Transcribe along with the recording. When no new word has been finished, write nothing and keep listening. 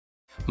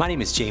My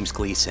name is James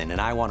Gleason,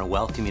 and I want to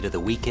welcome you to the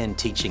weekend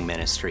teaching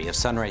ministry of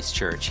Sunrise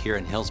Church here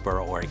in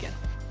Hillsboro, Oregon.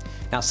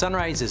 Now,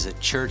 Sunrise is a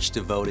church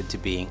devoted to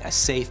being a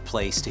safe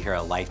place to hear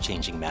a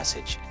life-changing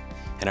message.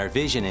 And our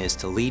vision is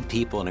to lead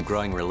people in a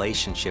growing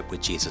relationship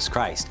with Jesus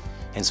Christ.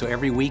 And so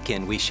every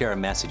weekend we share a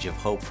message of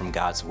hope from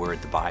God's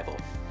Word, the Bible.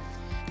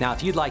 Now,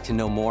 if you'd like to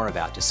know more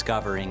about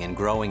discovering and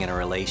growing in a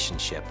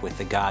relationship with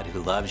the God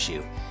who loves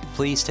you,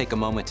 please take a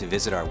moment to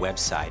visit our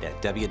website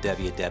at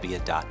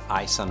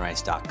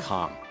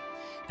www.isunrise.com.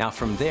 Now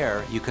from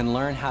there, you can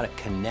learn how to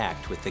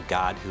connect with the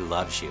God who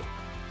loves you.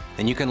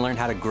 Then you can learn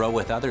how to grow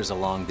with others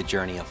along the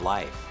journey of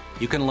life.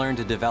 You can learn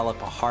to develop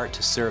a heart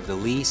to serve the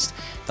least,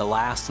 the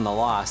last, and the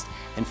lost.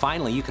 And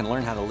finally, you can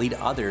learn how to lead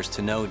others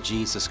to know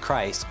Jesus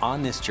Christ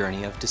on this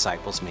journey of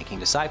disciples making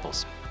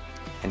disciples.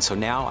 And so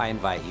now I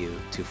invite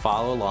you to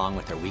follow along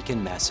with our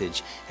weekend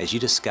message as you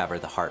discover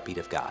the heartbeat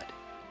of God.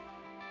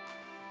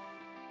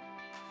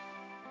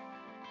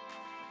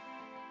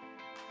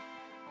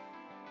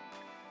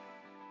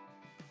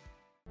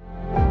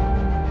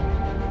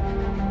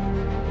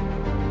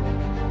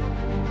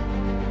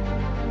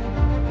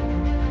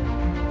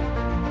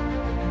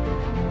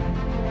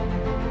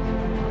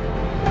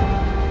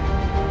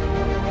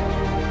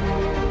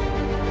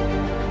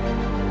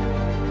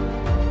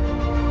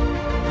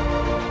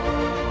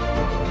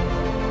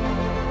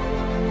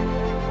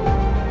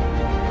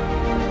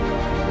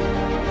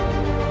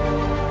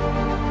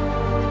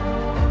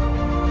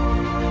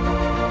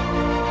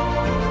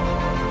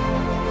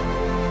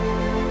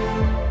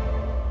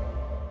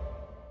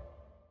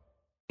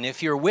 And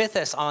if you're with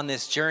us on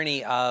this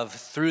journey of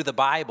through the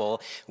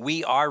Bible,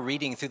 we are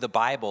reading through the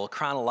Bible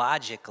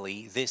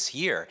chronologically this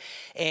year.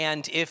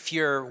 And if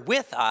you're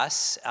with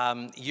us,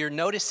 you're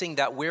noticing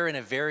that we're in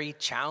a very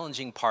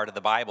challenging part of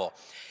the Bible.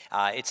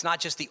 It's not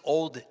just the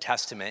Old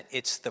Testament,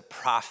 it's the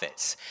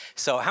prophets.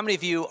 So how many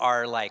of you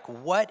are like,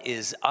 what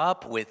is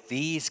up with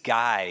these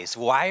guys?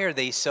 Why are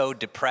they so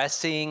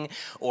depressing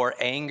or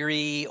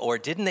angry? Or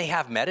didn't they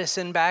have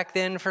medicine back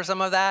then for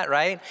some of that,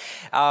 right?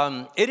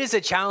 It is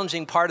a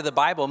challenging part of the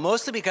Bible,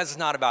 mostly because it's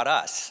not about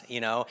us, you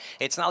know.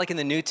 It's not like in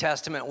the New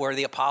Testament where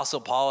the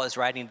Apostle Paul is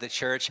writing to the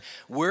church.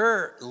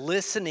 We're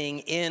listening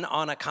in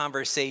on a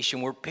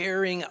conversation. We're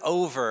peering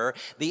over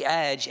the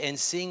edge and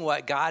seeing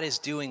what God is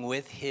doing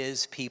with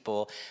his people,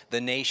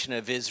 the nation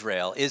of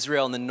Israel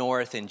in the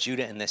north and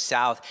Judah in the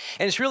south.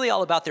 And it's really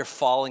all about their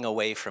falling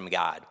away from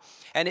God.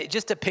 And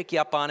just to pick you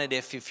up on it,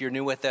 if you're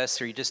new with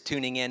us or you're just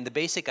tuning in, the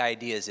basic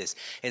idea is this,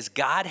 is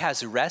God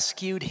has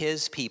rescued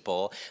his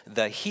people,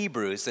 the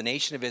Hebrews, the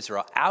nation of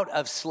Israel, out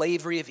of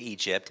slavery of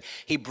Egypt.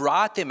 He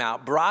brought them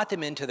out, brought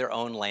them into their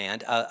own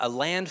land, a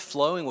land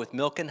flowing with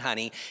milk and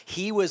honey.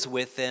 He was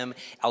with them.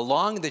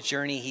 Along the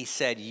journey, he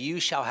said, "You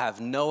shall have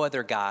no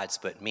other gods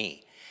but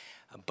me."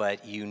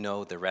 But you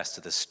know the rest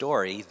of the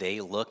story.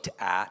 They looked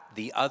at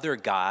the other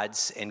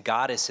gods and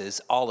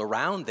goddesses all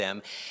around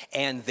them,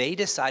 and they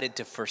decided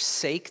to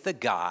forsake the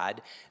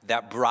God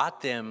that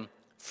brought them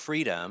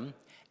freedom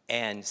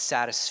and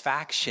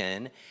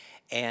satisfaction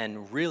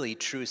and really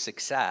true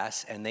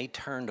success, and they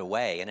turned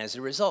away. And as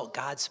a result,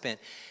 God spent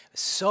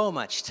so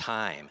much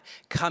time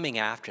coming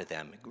after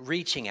them,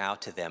 reaching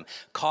out to them,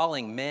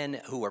 calling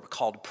men who were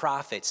called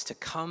prophets to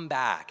come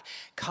back,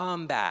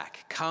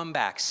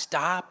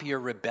 stop your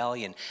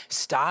rebellion,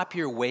 stop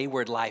your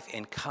wayward life,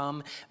 and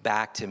come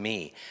back to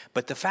me.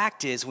 But the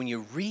fact is, when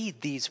you read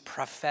these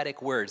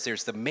prophetic words,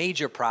 there's the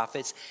major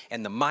prophets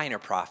and the minor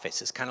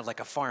prophets. It's kind of like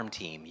a farm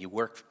team.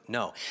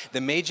 The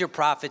major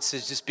prophets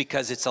is just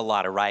because it's a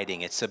lot of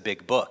writing. It's a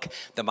big book.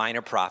 The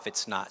minor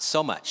prophets, not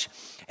so much.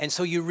 And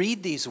so you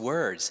read these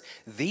words.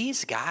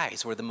 These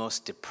guys were the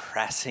most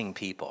depressing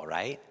people,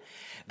 right?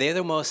 They're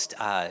the most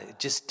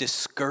just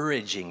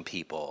discouraging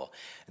people.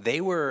 They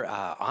were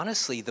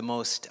honestly the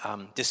most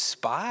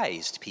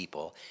despised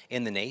people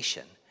in the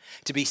nation.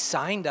 To be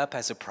signed up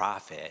as a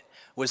prophet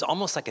was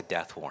almost like a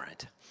death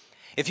warrant.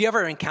 If you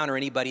ever encounter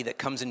anybody that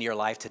comes into your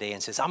life today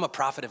and says, "I'm a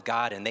prophet of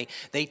God," and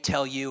they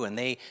tell you and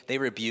they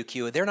rebuke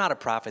you, they're not a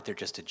prophet, they're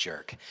just a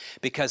jerk.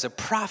 Because a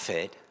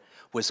prophet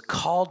was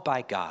called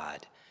by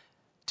God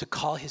to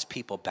call his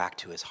people back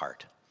to his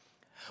heart,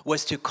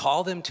 was to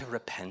call them to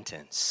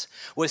repentance,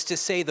 was to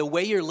say the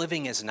way you're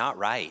living is not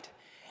right,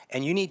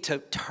 and you need to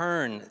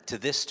turn to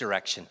this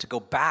direction, to go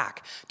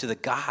back to the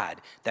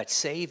God that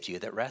saved you,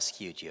 that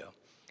rescued you.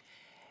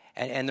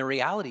 And the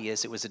reality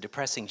is it was a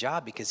depressing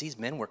job because these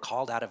men were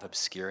called out of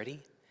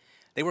obscurity.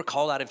 They were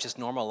called out of just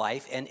normal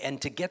life,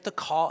 and to get the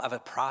call of a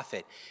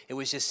prophet, it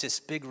was just this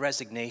big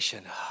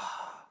resignation.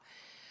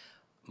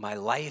 My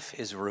life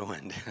is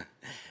ruined.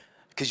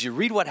 Because you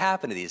read what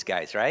happened to these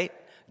guys, right?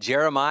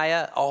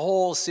 Jeremiah, a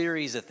whole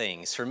series of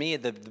things. For me,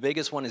 the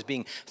biggest one is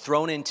being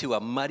thrown into a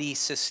muddy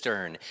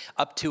cistern,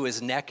 up to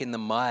his neck in the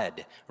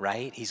mud,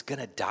 right? He's going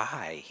to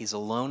die. He's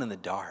alone in the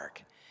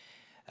dark.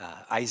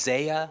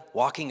 Isaiah,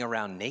 walking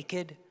around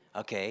naked,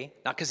 okay?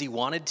 Not because he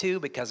wanted to,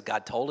 because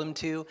God told him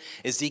to.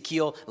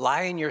 Ezekiel,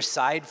 lie on your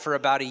side for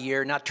about a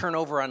year, not turn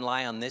over and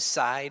lie on this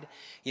side.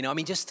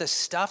 Just the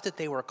stuff that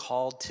they were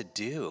called to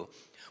do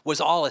was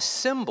all a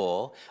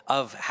symbol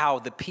of how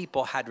the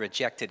people had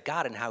rejected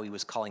God and how he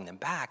was calling them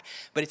back.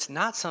 But it's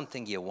not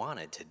something you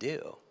wanted to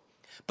do,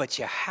 but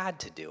you had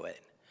to do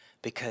it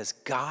because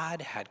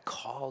God had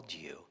called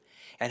you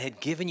and had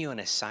given you an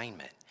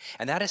assignment.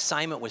 And that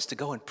assignment was to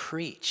go and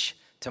preach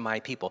to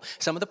my people.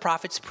 Some of the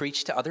prophets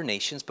preached to other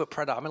nations, but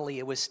predominantly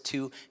it was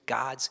to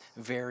God's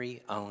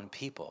very own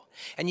people.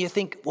 And you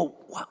think, well,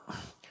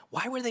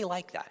 why were they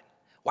like that?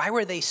 Why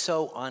were they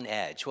so on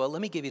edge? Well, let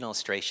me give you an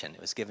illustration.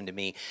 It was given to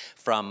me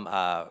from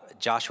Rabbi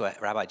Joshua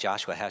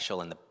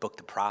Heschel in the book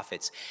The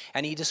Prophets.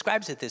 And he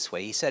describes it this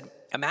way. He said,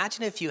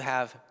 imagine if you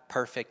have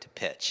perfect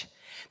pitch.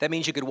 That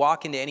means you could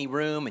walk into any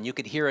room and you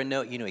could hear a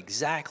note. You knew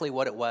exactly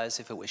what it was,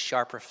 if it was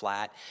sharp or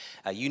flat.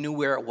 You knew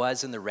where it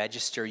was in the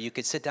register. You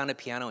could sit down at a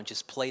piano and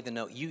just play the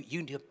note.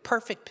 You knew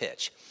perfect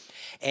pitch.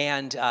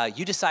 And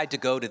you decide to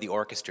go to the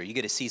orchestra. You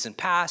get a season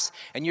pass,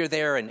 and you're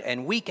there,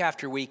 and week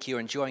after week, you're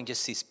enjoying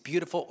just this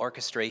beautiful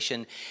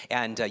orchestration,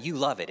 and you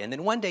love it. And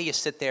then one day you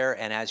sit there,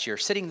 and as you're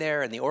sitting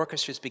there and the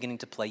orchestra is beginning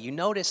to play, you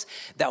notice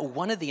that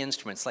one of the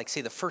instruments, like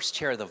say the first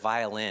chair of the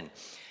violin,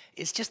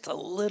 is just a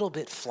little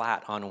bit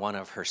flat on one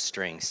of her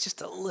strings,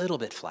 just a little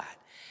bit flat.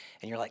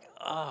 And you're like,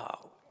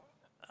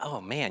 oh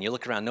man, you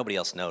look around, nobody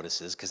else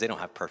notices because they don't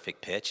have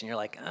perfect pitch, and you're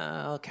like,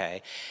 oh,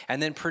 okay.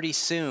 And then pretty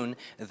soon,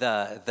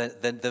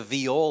 the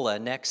viola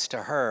next to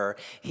her,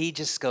 he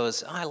just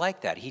goes, oh, I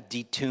like that. He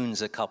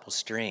detunes a couple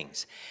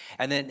strings.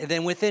 And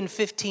then within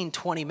 15,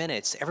 20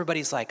 minutes,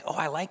 everybody's like, oh,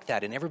 I like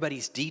that. And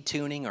everybody's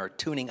detuning or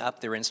tuning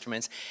up their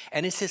instruments.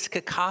 And it's this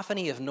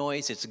cacophony of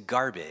noise, it's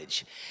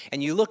garbage.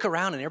 And you look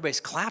around and everybody's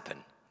clapping.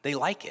 They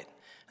like it.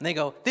 And they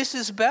go, this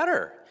is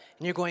better.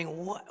 And you're going,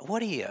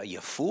 what are you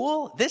a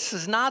fool? This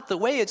is not the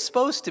way it's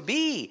supposed to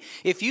be.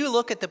 If you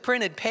look at the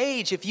printed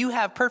page, if you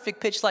have perfect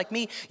pitch like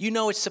me, you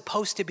know it's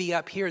supposed to be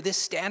up here. This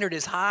standard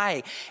is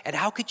high. And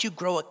how could you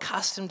grow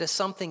accustomed to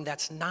something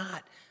that's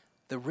not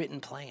the written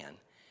plan?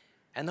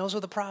 And those were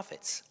the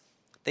prophets.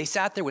 They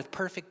sat there with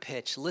perfect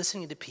pitch,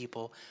 listening to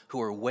people who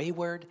were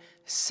wayward,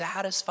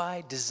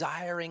 satisfied,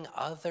 desiring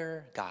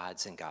other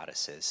gods and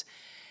goddesses.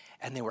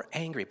 And they were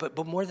angry, but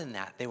more than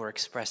that, they were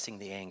expressing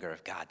the anger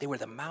of God. They were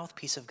the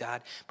mouthpiece of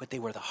God, but they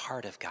were the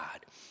heart of God.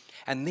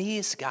 And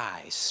these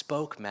guys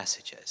spoke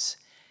messages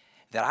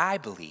that I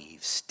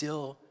believe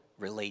still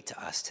relate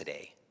to us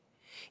today.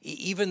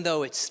 Even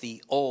though it's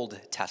the Old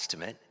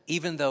Testament,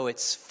 even though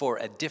it's for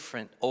a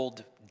different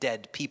old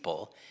dead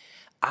people,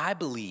 I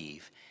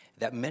believe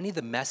that many of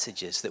the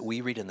messages that we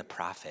read in the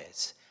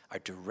prophets are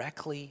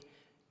directly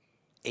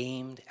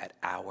aimed at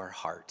our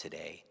heart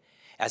today.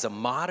 As a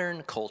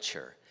modern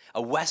culture,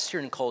 a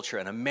Western culture,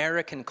 an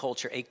American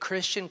culture, a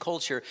Christian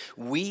culture,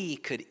 we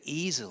could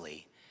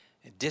easily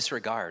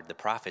disregard the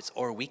prophets,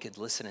 or we could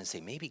listen and say,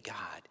 maybe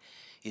God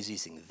is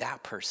using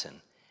that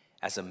person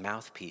as a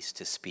mouthpiece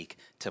to speak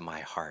to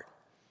my heart.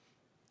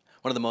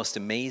 One of the most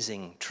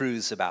amazing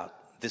truths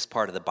about this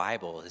part of the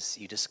Bible is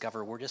you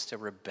discover we're just a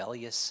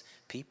rebellious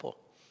people.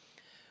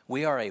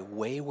 We are a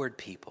wayward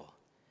people.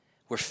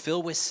 We're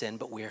filled with sin,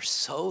 but we are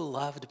so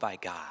loved by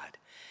God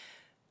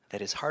that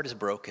his heart is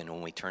broken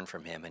when we turn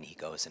from him and he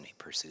goes and he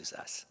pursues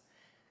us.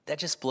 That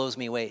just blows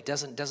me away. It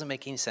doesn't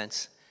make any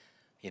sense,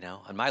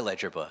 on my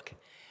ledger book,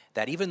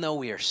 that even though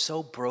we are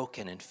so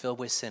broken and filled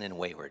with sin and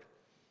wayward,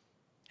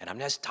 and I'm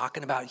just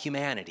talking about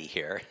humanity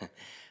here,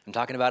 I'm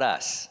talking about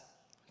us,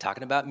 I'm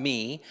talking about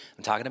me,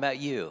 I'm talking about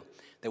you,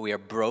 that we are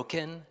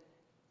broken,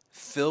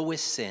 filled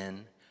with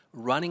sin,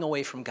 running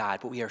away from God,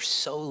 but we are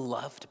so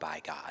loved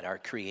by God, our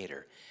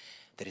Creator,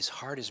 that his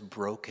heart is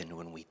broken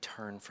when we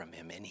turn from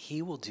him, and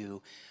he will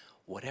do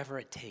whatever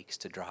it takes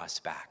to draw us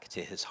back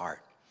to his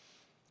heart.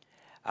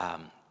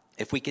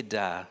 If we could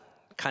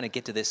kind of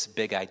get to this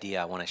big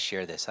idea, I want to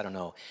share this. I don't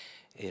know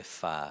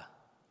if,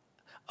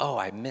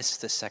 I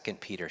missed the 2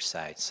 Peter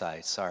side.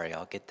 Sorry,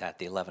 I'll get that.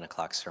 The 11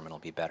 o'clock sermon will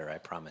be better, I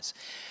promise.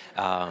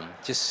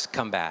 Just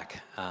come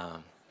back.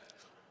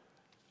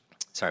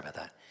 Sorry about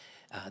that.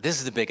 This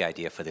is the big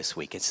idea for this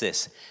week. It's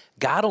this: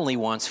 God only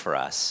wants for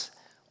us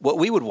what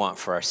we would want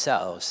for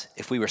ourselves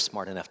if we were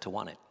smart enough to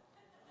want it.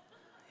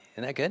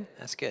 Isn't that good?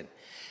 That's good.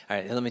 All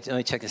right, let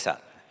me check this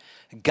out.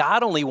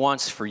 God only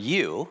wants for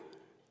you,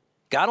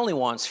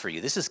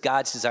 this is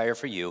God's desire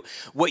for you,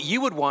 what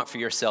you would want for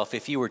yourself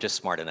if you were just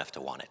smart enough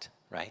to want it,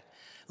 right?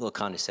 A little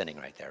condescending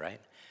right there,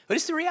 right? But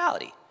it's the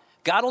reality.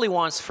 God only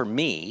wants for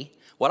me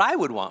what I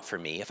would want for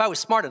me if I was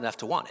smart enough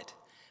to want it.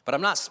 But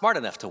I'm not smart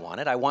enough to want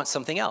it. I want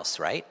something else,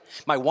 right?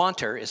 My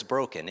wanter is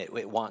broken.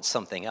 It wants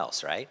something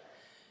else, right?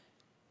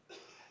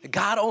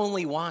 God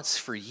only wants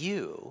for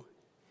you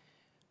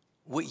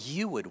what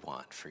you would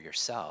want for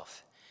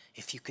yourself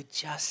if you could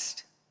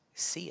just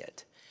see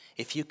it,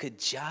 if you could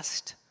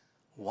just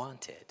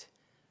want it.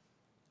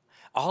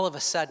 All of a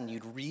sudden,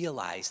 you'd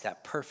realize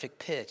that perfect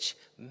pitch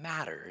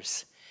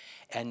matters,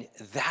 and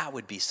that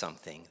would be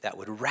something that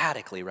would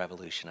radically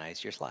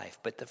revolutionize your life.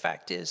 But the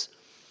fact is,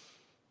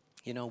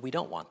 We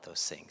don't want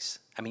those things.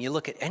 I mean, you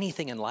look at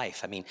anything in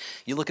life. I mean,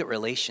 you look at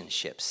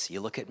relationships, you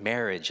look at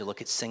marriage, you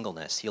look at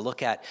singleness, you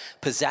look at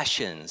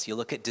possessions, you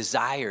look at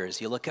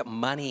desires, you look at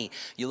money,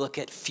 you look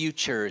at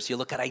futures, you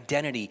look at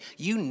identity,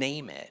 you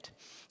name it.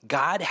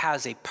 God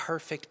has a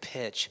perfect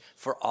pitch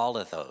for all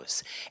of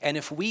those. And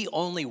if we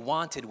only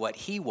wanted what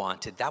he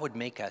wanted, that would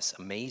make us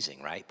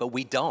amazing, right? But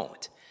we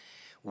don't.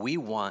 We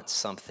want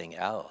something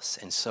else.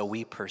 And so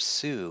we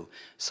pursue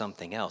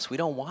something else. We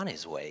don't want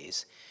his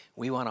ways.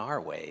 We want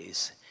our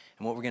ways.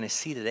 And what we're going to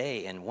see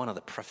today in one of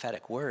the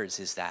prophetic words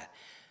is that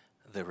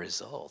the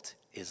result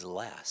is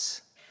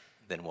less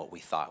than what we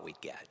thought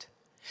we'd get.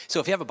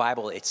 So if you have a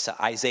Bible, it's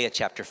Isaiah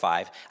chapter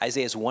 5.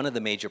 Isaiah is one of the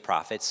major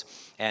prophets,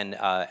 and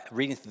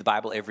reading through the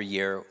Bible every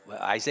year,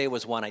 Isaiah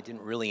was one I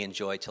didn't really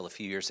enjoy till a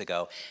few years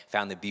ago,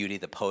 found the beauty,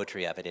 the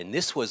poetry of it. And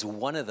this was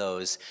one of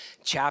those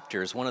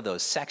chapters, one of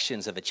those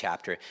sections of a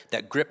chapter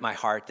that gripped my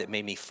heart, that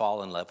made me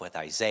fall in love with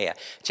Isaiah.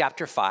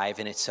 Chapter 5,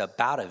 and it's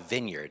about a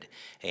vineyard.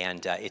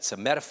 And it's a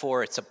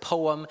metaphor, it's a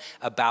poem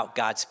about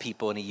God's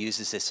people, and he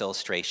uses this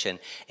illustration.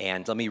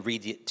 And let me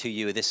read it to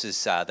you. This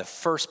is the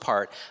first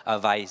part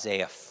of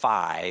Isaiah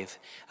 5.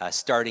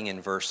 Starting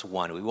in verse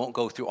 1. We won't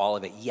go through all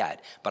of it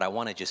yet, but I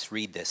want to just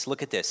read this.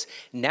 Look at this.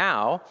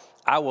 Now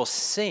I will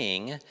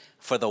sing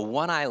for the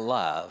one I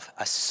love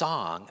a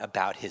song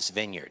about his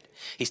vineyard.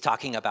 He's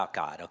talking about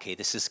God. Okay,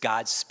 this is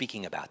God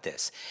speaking about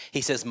this. He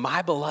says,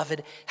 my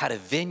beloved had a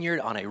vineyard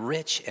on a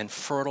rich and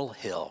fertile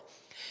hill.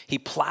 He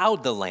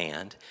plowed the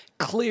land,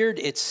 cleared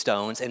its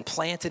stones, and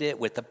planted it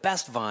with the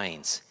best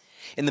vines.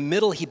 In the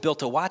middle, he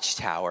built a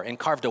watchtower and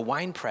carved a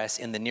winepress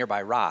in the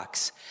nearby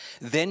rocks.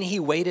 Then he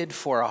waited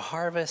for a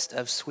harvest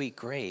of sweet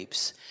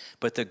grapes,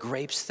 but the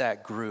grapes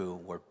that grew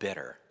were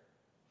bitter.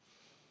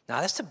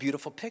 Now, that's a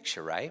beautiful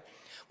picture, right?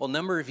 Well, a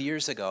number of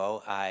years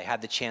ago, I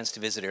had the chance to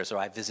visit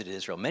Israel. I've visited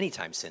Israel many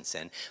times since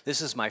then.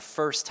 This is my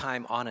first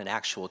time on an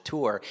actual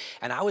tour,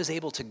 and I was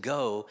able to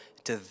go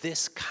to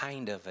this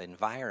kind of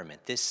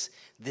environment, this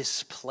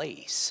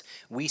place.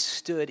 We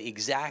stood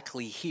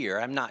exactly here.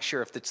 I'm not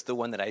sure if it's the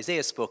one that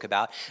Isaiah spoke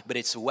about, but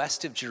it's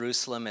west of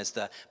Jerusalem as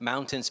the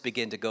mountains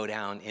begin to go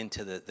down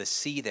into the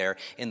sea there,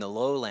 in the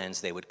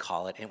lowlands they would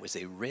call it, and it was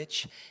a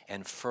rich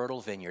and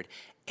fertile vineyard.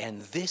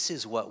 And this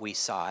is what we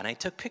saw. And I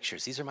took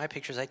pictures. These are my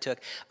pictures I took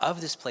of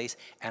this place.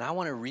 And I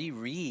want to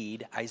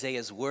reread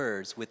Isaiah's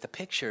words with the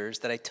pictures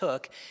that I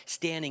took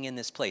standing in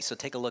this place. So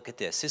take a look at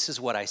this. This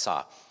is what I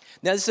saw.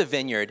 Now, this is a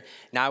vineyard.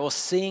 Now, I will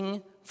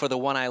sing for the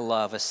one I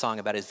love a song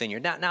about his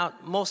vineyard. Now,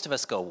 most of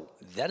us go,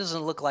 that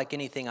doesn't look like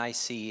anything I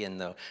see in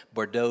the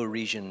Bordeaux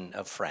region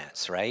of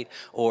France, right?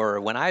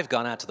 Or when I've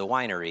gone out to the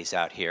wineries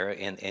out here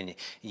in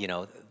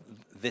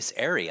this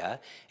area,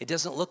 it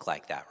doesn't look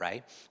like that,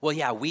 right? Well,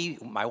 yeah,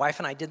 my wife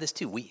and I did this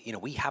too.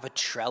 We have a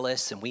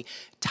trellis and we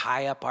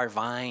tie up our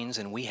vines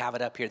and we have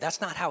it up here.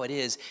 That's not how it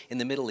is in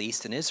the Middle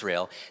East and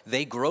Israel.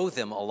 They grow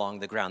them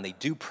along the ground. They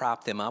do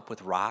prop them up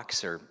with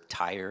rocks or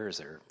tires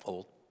or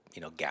old,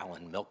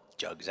 gallon milk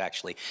jugs,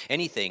 actually.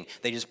 Anything,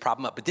 they just prop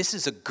them up. But this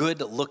is a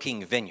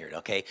good-looking vineyard,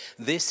 okay?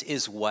 This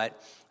is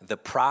what the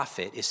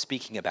prophet is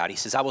speaking about. He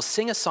says, I will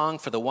sing a song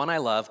for the one I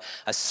love,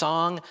 a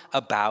song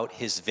about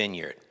his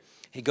vineyard.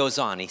 He goes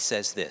on, he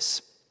says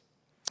this,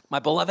 my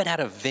beloved had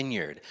a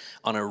vineyard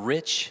on a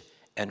rich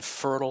and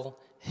fertile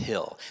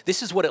hill.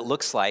 This is what it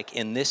looks like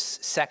in this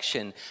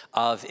section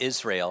of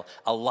Israel.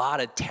 A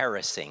lot of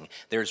terracing.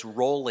 There's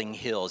rolling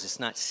hills. It's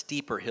not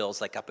steeper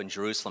hills like up in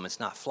Jerusalem. It's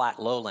not flat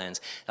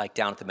lowlands like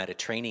down at the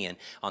Mediterranean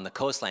on the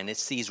coastline.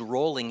 It's these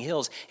rolling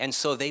hills. And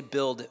so they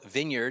build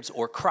vineyards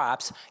or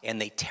crops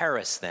and they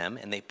terrace them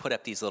and they put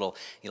up these little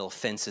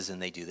fences and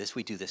they do this.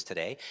 We do this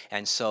today.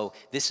 And so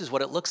this is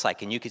what it looks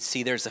like. And you can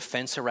see there's a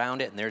fence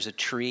around it and there's a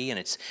tree and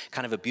it's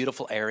kind of a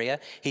beautiful area.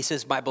 He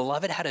says, my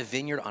beloved had a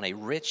vineyard on a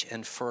rich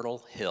and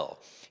fertile hill.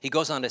 He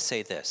goes on to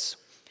say this.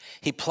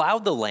 He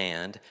plowed the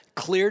land,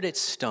 cleared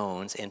its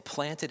stones, and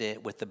planted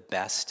it with the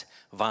best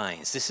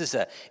vines. This is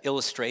an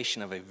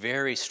illustration of a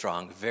very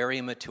strong,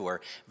 very mature,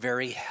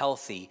 very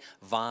healthy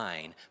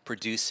vine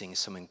producing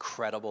some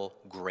incredible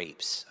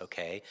grapes,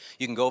 okay?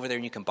 You can go over there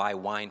and you can buy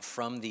wine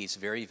from these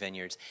very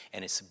vineyards,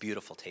 and it's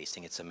beautiful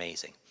tasting. It's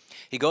amazing.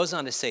 He goes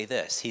on to say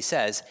this. He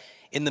says,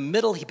 in the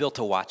middle he built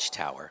a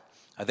watchtower.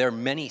 There are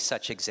many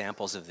such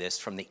examples of this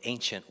from the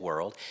ancient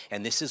world,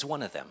 and this is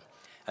one of them.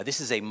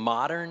 This is a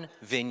modern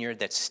vineyard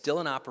that's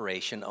still in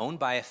operation, owned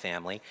by a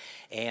family,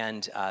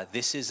 and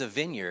this is a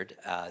vineyard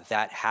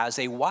that has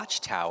a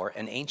watchtower,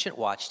 an ancient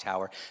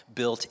watchtower,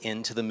 built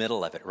into the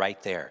middle of it,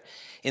 right there.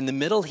 In the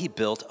middle, he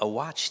built a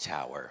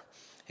watchtower.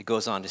 It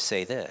goes on to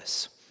say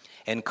this,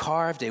 and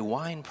carved a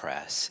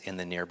winepress in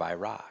the nearby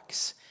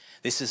rocks.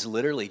 This is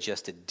literally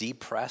just a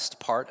depressed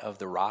part of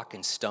the rock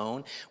and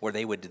stone where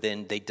they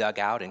dug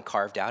out and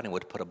carved out and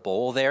would put a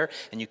bowl there.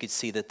 And you could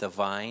see that the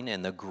vine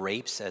and the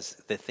grapes, as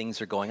the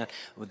things are going on,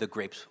 with the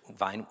grapes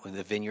vine, with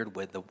the vineyard,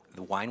 with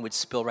the wine would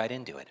spill right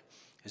into it.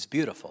 It was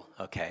beautiful,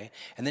 okay?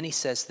 And then he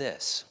says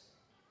this,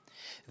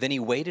 then he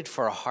waited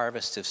for a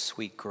harvest of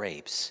sweet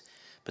grapes,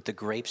 but the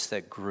grapes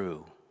that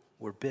grew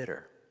were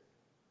bitter.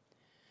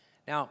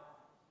 Now,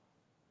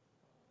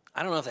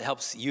 I don't know if it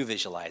helps you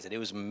visualize it. It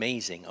was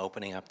amazing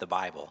opening up the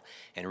Bible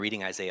and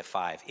reading Isaiah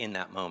 5 in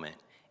that moment,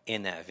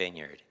 in that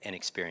vineyard, and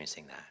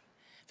experiencing that.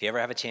 If you ever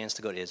have a chance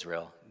to go to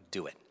Israel,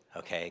 do it,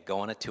 okay?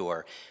 Go on a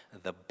tour.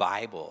 The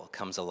Bible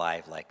comes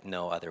alive like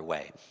no other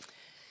way.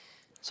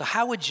 So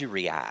how would you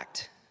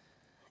react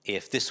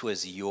if this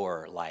was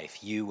your life?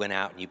 You went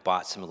out and you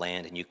bought some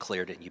land and you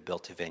cleared it and you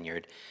built a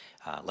vineyard.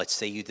 Let's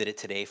say you did it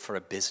today for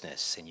a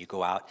business and you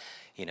go out,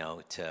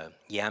 to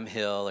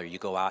Yamhill, or you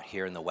go out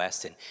here in the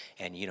West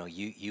and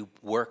you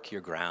work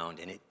your ground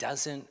and it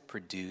doesn't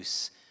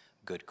produce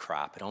good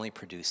crop. It only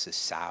produces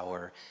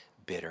sour,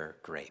 bitter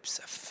grapes,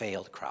 a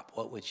failed crop.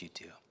 What would you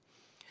do?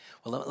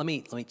 Well, let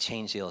me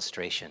change the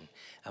illustration.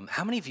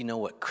 How many of you know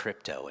what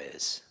crypto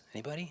is?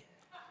 Anybody?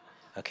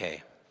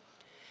 Okay.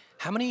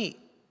 How many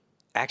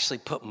actually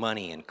put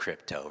money in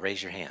crypto?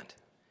 Raise your hand.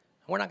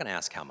 We're not going to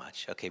ask how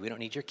much. Okay, we don't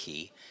need your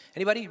key.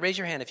 Anybody? Raise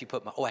your hand if you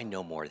put money. Oh, I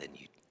know more than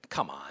you.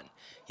 Come on.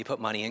 You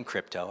put money in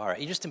crypto. All right,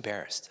 you're just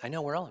embarrassed. I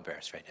know we're all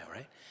embarrassed right now,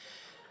 right?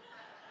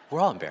 We're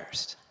all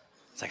embarrassed.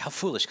 It's like, how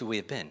foolish could we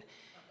have been?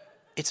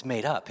 It's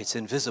made up. It's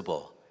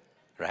invisible,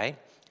 right?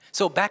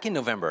 So back in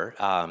November,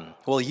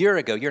 a year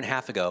and a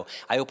half ago,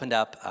 I opened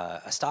up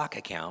a stock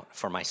account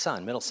for my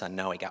son, middle son.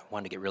 Noah,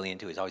 wanted to get really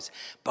into it. He's always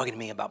bugging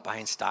me about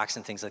buying stocks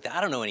and things like that.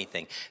 I don't know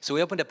anything. So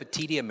we opened up a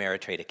TD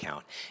Ameritrade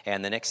account.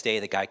 And the next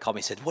day, the guy called me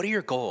and said, what are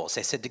your goals?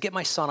 I said, to get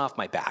my son off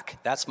my back.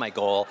 That's my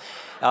goal.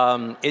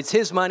 It's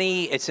his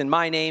money. It's in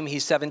my name.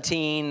 He's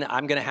 17.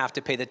 I'm going to have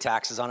to pay the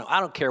taxes on it. I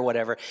don't care,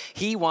 whatever.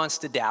 He wants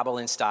to dabble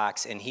in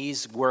stocks, and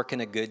he's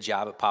working a good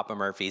job at Papa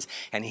Murphy's,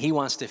 and he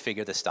wants to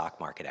figure the stock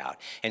market out.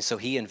 And so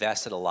he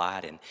invested a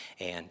lot,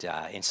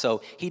 and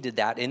so he did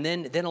that. And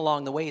then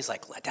along the way, he's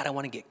like, Dad, I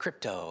want to get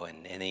crypto,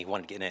 and he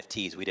wanted to get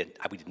NFTs. We did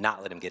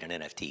not let him get an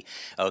NFT.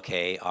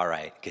 Okay, all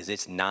right, because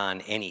it's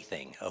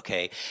non-anything.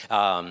 Okay,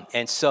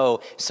 and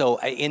so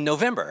in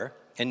November,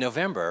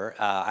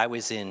 I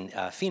was in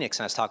Phoenix,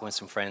 and I was talking with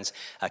some friends,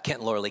 Kent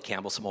and Laura Lee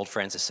Campbell, some old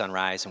friends at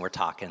Sunrise, and we're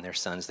talking, their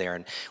son's there,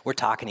 and we're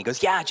talking. He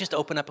goes, yeah, just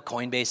open up a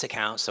Coinbase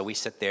account. So we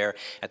sit there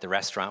at the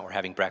restaurant, we're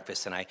having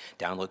breakfast, and I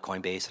download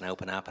Coinbase, and I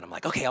open up, and I'm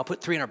like, okay, I'll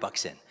put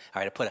 $300 in.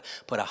 All right, I put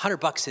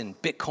 $100 in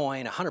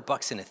Bitcoin,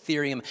 $100 in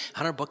Ethereum,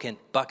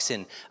 $100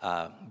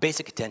 in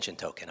basic attention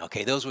token.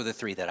 Okay, those were the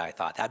three that I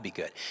thought, that'd be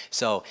good.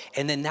 So,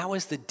 and then that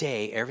was the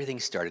day everything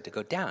started to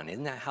go down.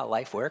 Isn't that how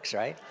life works,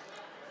 right?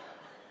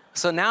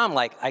 So now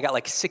I got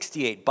like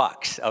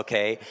 $68,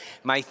 okay?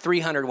 My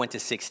 300 went to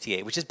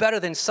 68, which is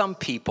better than some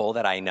people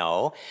that I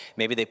know.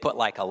 Maybe they put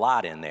like a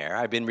lot in there.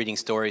 I've been reading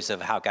stories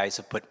of how guys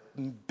have put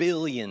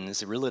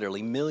billions,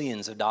 literally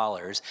millions of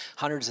dollars,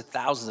 hundreds of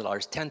thousands of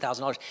dollars,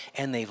 $10,000,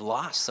 and they've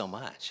lost so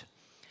much.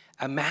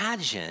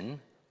 Imagine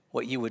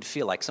what you would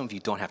feel like. Some of you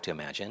don't have to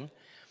imagine.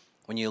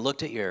 When you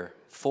looked at your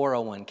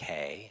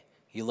 401k,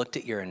 you looked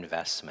at your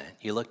investment,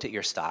 you looked at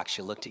your stocks,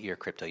 you looked at your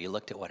crypto, you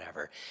looked at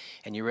whatever,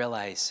 and you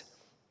realize,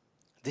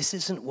 this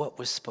isn't what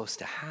was supposed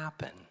to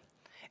happen.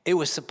 It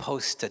was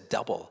supposed to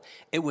double.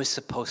 It was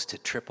supposed to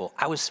triple.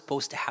 I was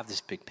supposed to have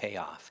this big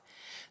payoff.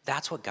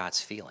 That's what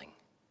God's feeling.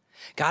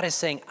 God is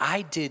saying,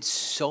 I did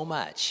so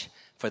much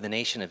for the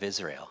nation of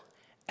Israel,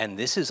 and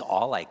this is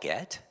all I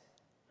get?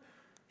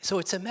 So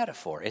it's a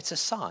metaphor. It's a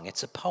song.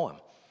 It's a poem.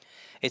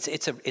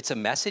 It's a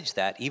message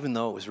that, even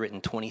though it was written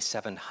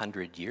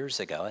 2,700 years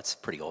ago, that's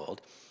pretty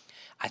old,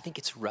 I think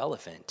it's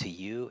relevant to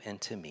you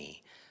and to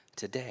me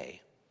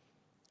today.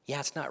 Yeah,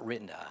 it's not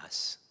written to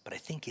us, but I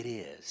think it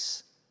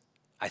is.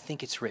 I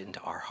think it's written to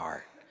our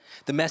heart.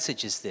 The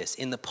message is this.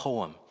 In the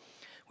poem,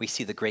 we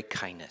see the great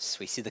kindness.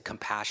 We see the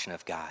compassion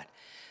of God,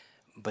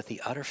 but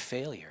the utter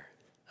failure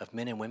of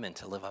men and women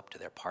to live up to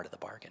their part of the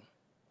bargain.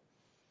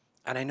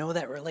 And I know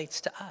that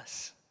relates to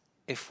us,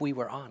 if we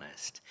were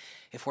honest.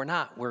 If we're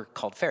not, we're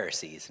called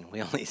Pharisees, and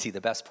we only see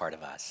the best part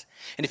of us.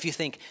 And if you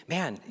think,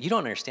 man, you don't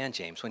understand,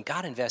 James, when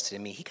God invested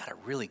in me, he got a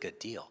really good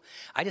deal.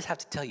 I just have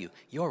to tell you,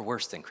 you're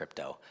worse than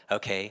crypto,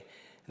 okay?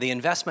 The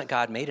investment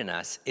God made in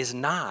us is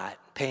not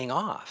paying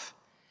off.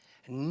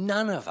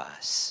 None of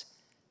us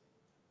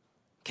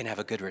can have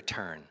a good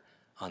return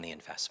on the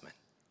investment.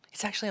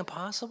 It's actually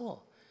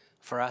impossible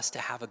for us to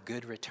have a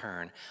good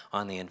return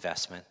on the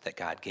investment that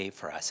God gave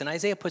for us. And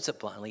Isaiah puts it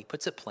bluntly,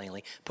 puts it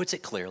plainly, puts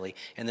it clearly,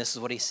 and this is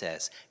what he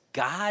says.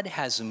 God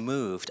has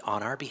moved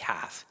on our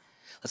behalf.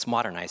 Let's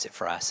modernize it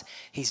for us.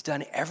 He's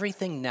done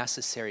everything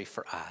necessary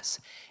for us,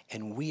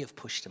 and we have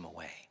pushed him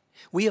away.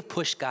 We have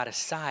pushed God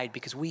aside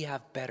because we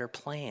have better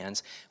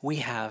plans. We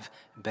have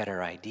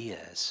better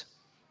ideas.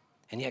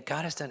 And yet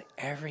God has done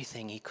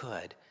everything he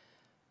could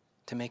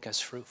to make us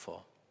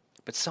fruitful.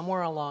 But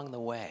somewhere along the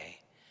way,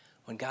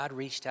 when God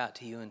reached out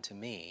to you and to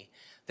me,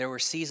 there were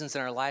seasons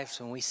in our lives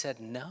when we said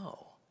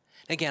no.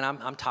 Again,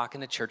 I'm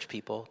talking to church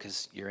people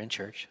because you're in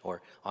church,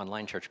 or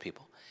online church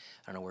people.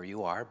 I don't know where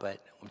you are,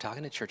 but I'm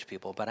talking to church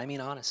people, but I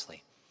mean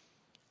honestly.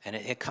 And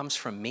it comes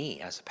from me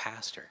as a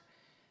pastor.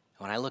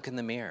 When I look in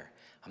the mirror,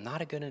 I'm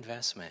not a good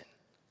investment.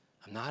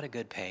 I'm not a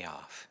good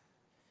payoff.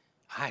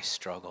 I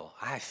struggle.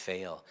 I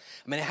fail.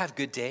 I mean, I have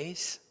good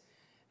days,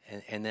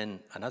 and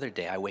then another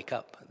day I wake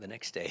up the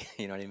next day,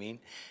 you know what I mean?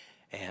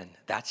 And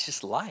that's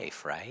just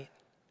life, right?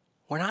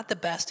 We're not the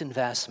best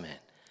investment.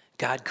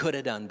 God could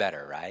have done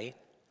better, right?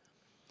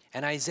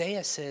 And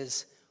Isaiah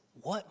says,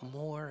 what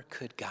more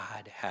could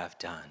God have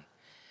done?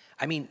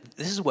 I mean,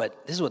 this is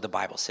what the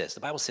Bible says. The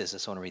Bible says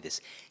this, I want to read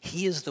this.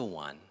 He is the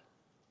one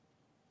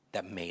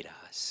that made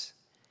us.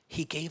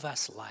 He gave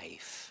us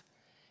life.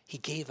 He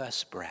gave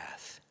us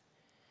breath.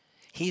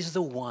 He's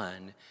the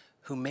one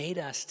who made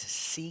us to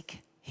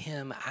seek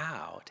him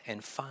out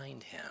and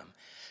find him,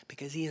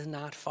 because he is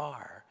not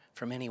far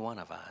from any one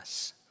of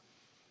us.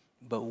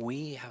 But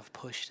we have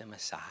pushed him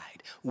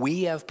aside.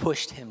 We have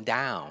pushed him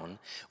down.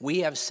 We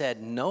have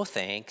said, no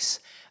thanks.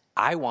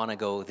 I want to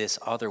go this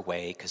other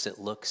way because it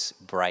looks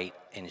bright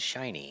and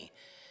shiny.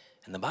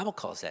 And the Bible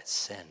calls that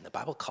sin. The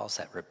Bible calls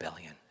that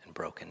rebellion and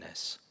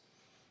brokenness.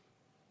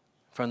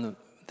 From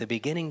the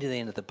beginning to the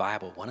end of the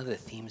Bible, one of the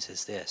themes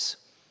is this.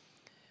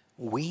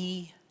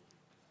 We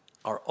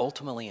are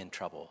ultimately in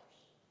trouble,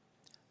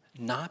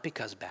 not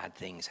because bad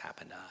things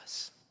happen to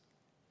us.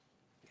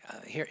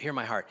 Hear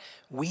my heart.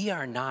 We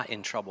are not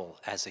in trouble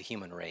as a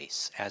human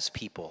race, as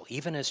people,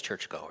 even as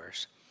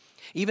churchgoers,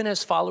 even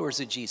as followers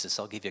of Jesus.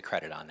 I'll give you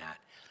credit on that.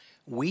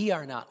 We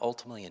are not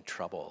ultimately in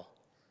trouble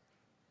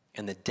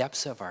in the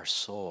depths of our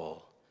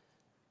soul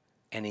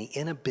and the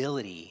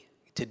inability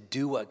to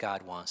do what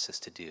God wants us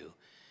to do.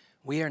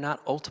 We are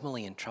not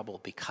ultimately in trouble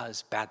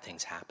because bad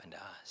things happen to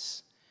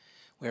us.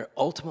 We are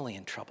ultimately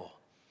in trouble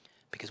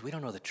because we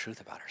don't know the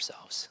truth about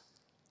ourselves.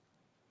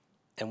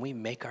 And we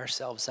make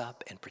ourselves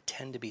up and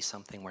pretend to be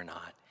something we're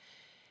not.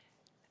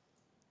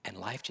 And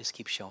life just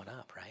keeps showing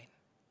up, right?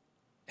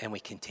 And we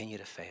continue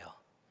to fail.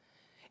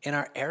 In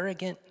our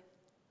arrogant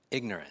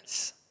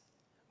ignorance,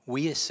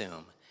 we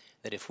assume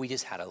that if we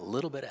just had a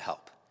little bit of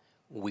help,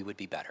 we would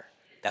be better.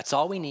 That's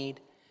all we need.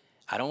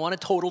 I don't want a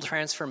total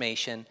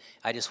transformation.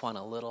 I just want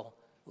a little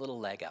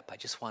leg up. I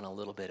just want a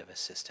little bit of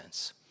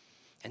assistance.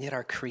 And yet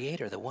our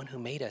Creator, the one who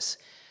made us,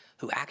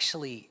 who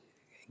actually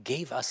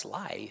gave us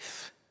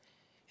life,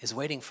 is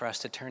waiting for us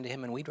to turn to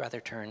him, and we'd rather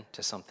turn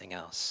to something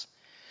else.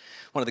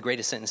 One of the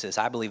greatest sentences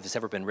I believe that's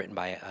ever been written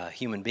by a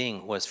human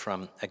being was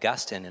from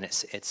Augustine, and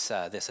it's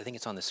this. I think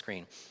it's on the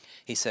screen.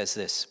 He says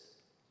this: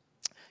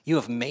 "You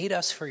have made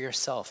us for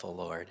yourself, O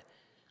Lord,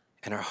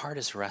 and our heart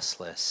is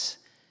restless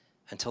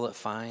until it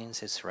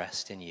finds its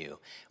rest in you."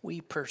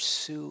 We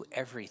pursue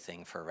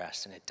everything for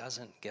rest, and it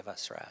doesn't give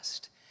us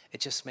rest.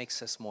 It just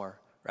makes us more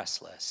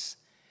restless.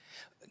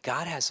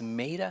 God has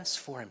made us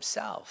for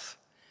himself.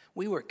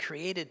 We were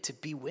created to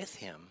be with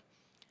him.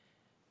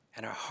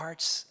 And our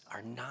hearts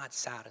are not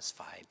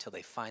satisfied till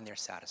they find their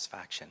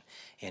satisfaction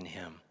in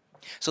him.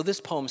 So this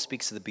poem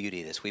speaks of the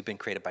beauty of this. We've been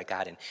created by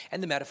God,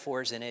 and the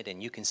metaphors in it,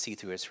 and you can see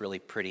through it. It's really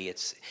pretty.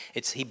 It's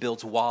he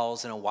builds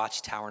walls and a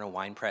watchtower and a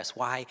wine press.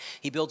 Why?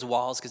 He builds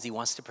walls because he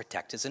wants to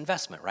protect his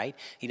investment, right?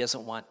 He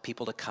doesn't want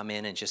people to come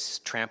in and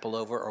just trample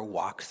over or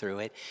walk through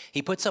it.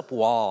 He puts up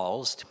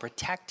walls to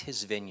protect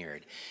his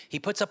vineyard. He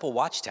puts up a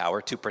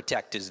watchtower to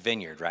protect his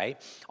vineyard, right?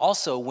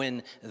 Also,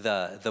 when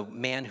the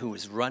man who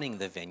is running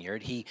the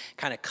vineyard, he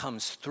kind of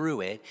comes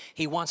through it,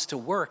 he wants to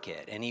work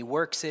it, and he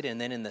works it, and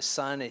then in the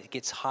sun it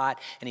gets hot,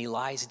 and he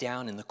lies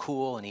down in the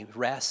cool, and he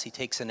rests, he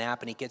takes a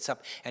nap, and he gets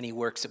up, and he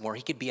works it more.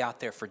 He could be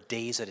out there for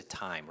days at a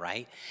time,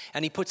 right?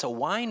 And he puts a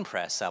wine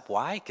press up.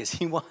 Why? Because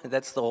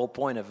that's the whole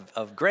point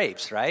of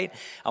grapes, right?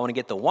 I want to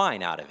get the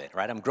wine out of it,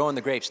 right? I'm growing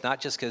the grapes not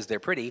just because they're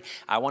pretty.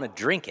 I want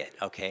to drink it,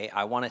 okay?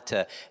 I want it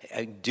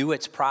to do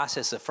its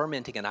process of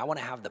fermenting, and I want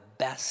to have the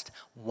best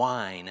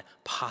wine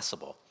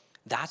possible.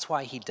 That's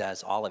why he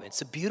does all of it.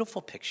 It's a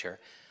beautiful picture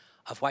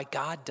of why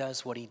God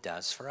does what he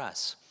does for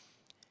us.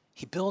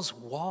 He builds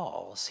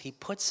walls. He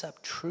puts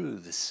up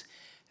truths,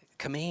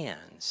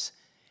 commands,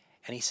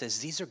 and he says,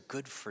 these are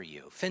good for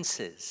you.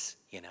 Fences,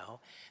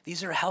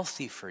 these are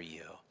healthy for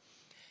you.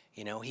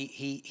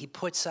 He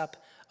puts up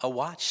a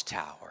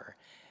watchtower.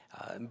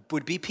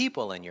 Would be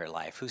people in your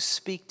life who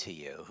speak to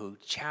you, who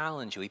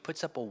challenge you. He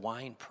puts up a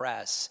wine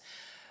press,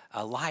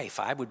 a life,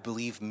 I would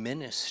believe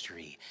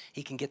ministry.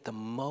 He can get the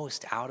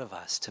most out of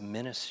us to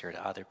minister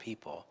to other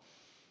people.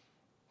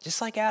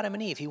 Just like Adam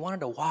and Eve, he wanted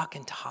to walk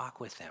and talk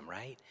with them,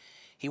 right?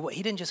 He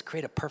didn't just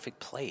create a perfect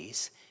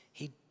place.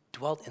 He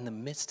dwelt in the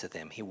midst of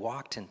them. He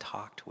walked and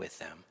talked with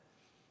them.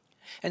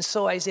 And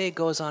so Isaiah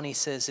goes on, he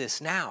says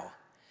this: "Now,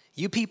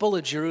 you people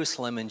of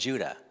Jerusalem and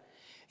Judah,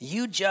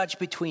 you judge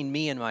between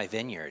me and my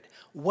vineyard.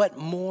 What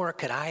more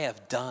could I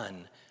have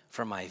done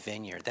for my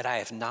vineyard that I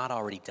have not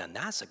already done?"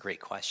 That's a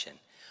great question.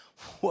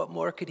 What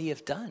more could he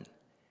have done?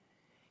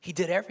 He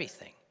did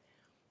everything.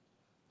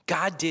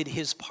 God did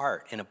his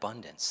part in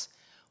abundance.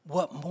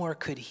 What more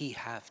could he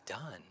have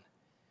done?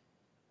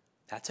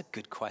 That's a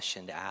good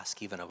question to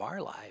ask even of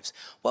our lives.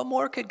 What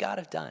more could God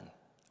have done?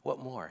 What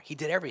more? He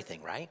did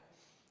everything, right?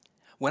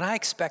 When I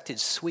expected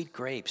sweet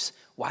grapes,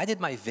 why did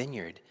my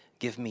vineyard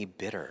give me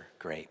bitter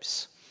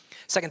grapes?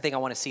 Second thing I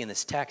want to see in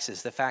this text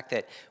is the fact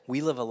that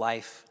we live a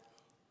life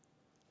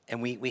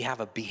and we have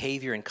a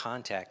behavior and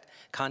conduct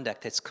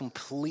that's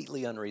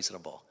completely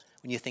unreasonable.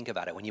 When you think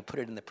about it, when you put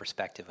it in the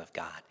perspective of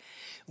God.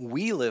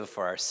 We live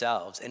for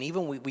ourselves, and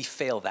even we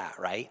fail that,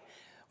 right?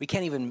 We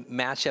can't even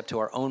match up to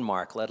our own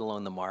mark, let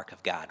alone the mark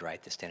of God,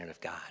 right? The standard of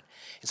God.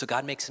 And so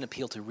God makes an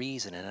appeal to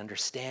reason and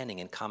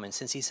understanding and common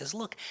sense. He says,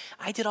 look,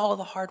 I did all of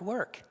the hard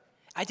work.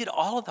 I did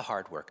all of the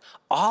hard work.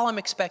 All I'm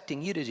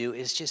expecting you to do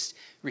is just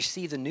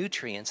receive the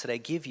nutrients that I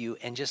give you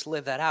and just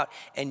live that out,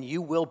 and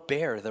you will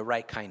bear the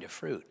right kind of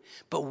fruit.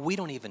 But we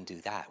don't even do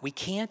that. We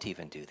can't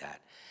even do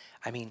that.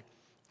 I mean,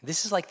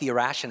 this is like the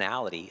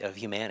irrationality of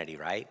humanity,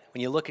 right?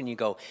 When you look and you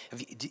go,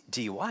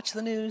 do you watch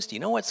the news? Do you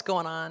know what's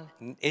going on?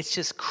 It's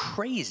just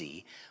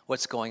crazy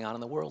what's going on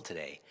in the world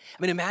today.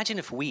 I mean, imagine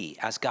if we,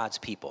 as God's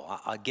people,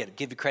 I'll give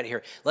you credit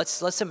here.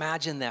 Let's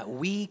imagine that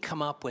we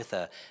come up with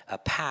a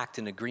pact,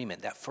 an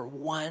agreement that for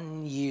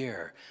 1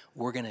 year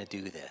we're going to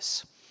do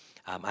this.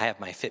 I have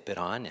my Fitbit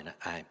on, and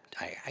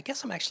I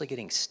guess I'm actually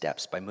getting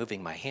steps by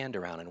moving my hand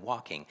around and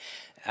walking.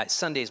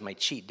 Sunday's my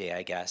cheat day,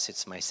 I guess.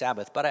 It's my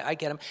Sabbath, but I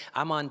get them.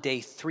 I'm on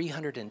day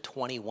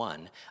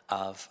 321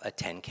 of a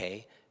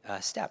 10K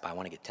step. I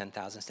want to get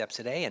 10,000 steps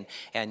a day,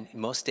 and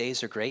most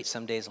days are great.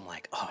 Some days I'm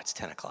like, oh, it's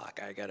 10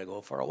 o'clock. I got to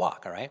go for a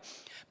walk, all right?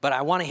 But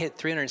I want to hit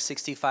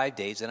 365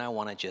 days, and I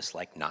want to just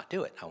like not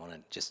do it. I want to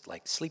just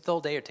like sleep the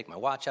whole day or take my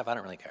watch off. I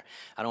don't really care.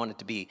 I don't want it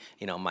to be,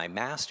 my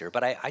master,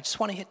 but I just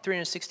want to hit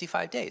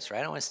 365 days,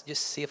 right? I want to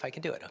just see if I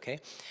can do it, okay?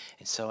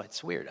 And so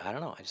it's weird. I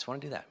don't know. I just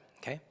want to do that,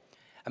 okay?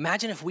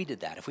 Imagine if we did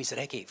that. If we said,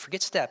 okay,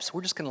 forget steps.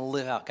 We're just going to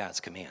live out God's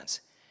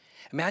commands.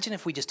 Imagine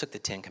if we just took the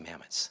 10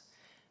 commandments.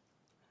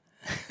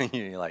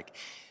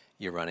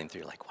 You're running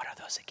through like, what are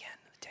those again?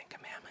 The 10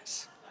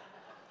 commandments.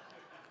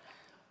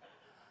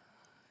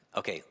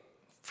 Okay,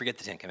 forget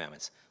the 10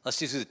 commandments. Let's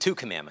just do the 2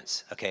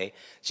 commandments, okay?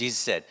 Jesus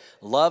said,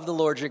 love the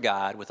Lord your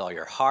God with all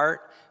your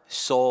heart,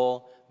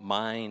 soul,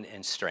 mind,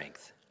 and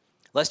strength.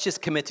 Let's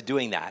just commit to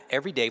doing that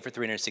every day for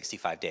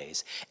 365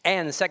 days.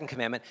 And the 2nd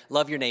commandment,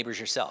 love your neighbors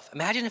yourself.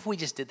 Imagine if we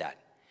just did that.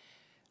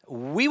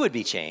 We would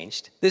be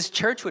changed. This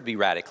church would be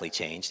radically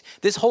changed.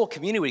 This whole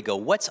community would go,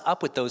 what's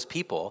up with those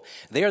people?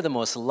 They are the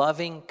most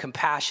loving,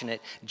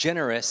 compassionate,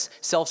 generous,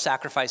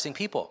 self-sacrificing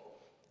people.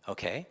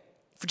 Okay?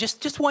 For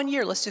just 1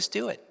 year, let's just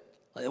do it.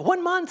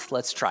 1 month,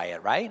 let's try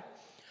it, right?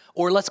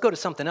 Or let's go to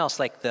something else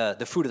like the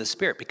fruit of the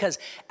Spirit, because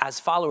as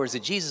followers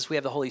of Jesus, we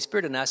have the Holy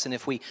Spirit in us, and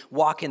if we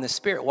walk in the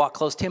Spirit, walk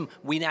close to Him,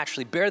 we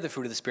naturally bear the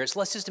fruit of the Spirit. So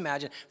let's just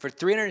imagine for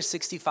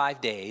 365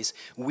 days,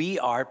 we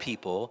are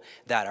people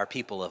that are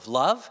people of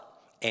love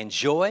and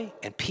joy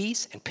and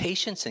peace and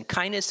patience and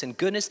kindness and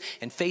goodness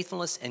and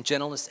faithfulness and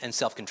gentleness and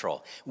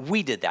self-control.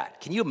 We did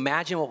that. Can you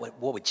imagine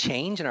what would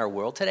change in our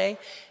world today?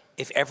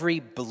 If every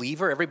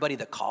believer, everybody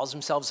that calls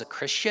themselves a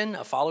Christian,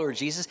 a follower of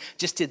Jesus,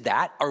 just did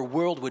that, our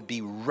world would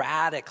be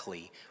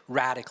radically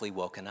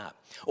woken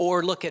up.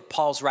 Or look at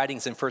Paul's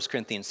writings in 1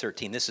 Corinthians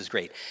 13. This is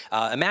great.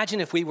 Imagine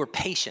if we were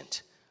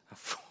patient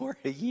for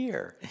a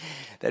year.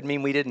 That'd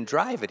mean we didn't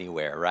drive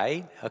anywhere,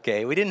 right?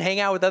 Okay, we didn't hang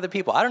out with other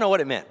people. I don't know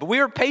what it meant, but we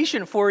were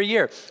patient for a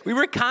year. We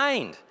were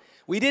kind.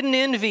 We didn't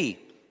envy.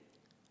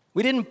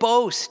 We didn't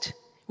boast.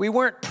 We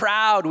weren't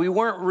proud, we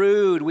weren't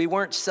rude, we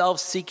weren't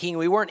self-seeking,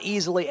 we weren't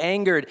easily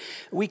angered.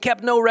 We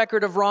kept no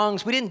record of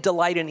wrongs. We didn't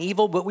delight in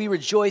evil, but we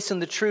rejoiced in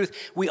the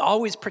truth. We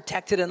always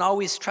protected and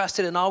always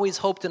trusted and always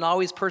hoped and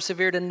always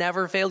persevered and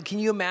never failed. Can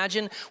you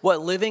imagine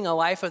what living a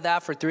life of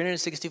that for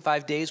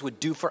 365 days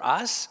would do for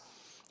us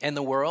and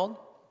the world?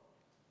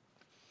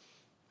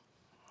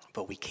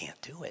 But we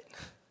can't do it.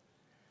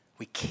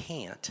 We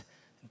can't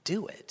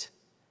do it.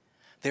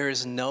 There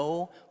is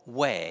no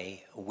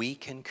way we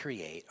can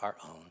create our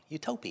own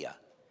utopia.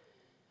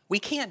 We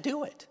can't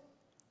do it.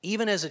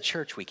 Even as a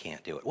church, we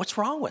can't do it. What's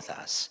wrong with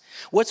us?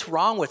 What's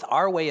wrong with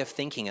our way of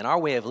thinking and our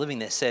way of living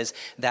that says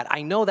that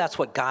I know that's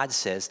what God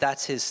says,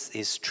 that's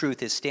his truth,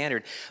 his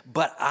standard,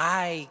 but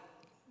I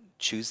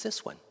choose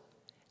this one.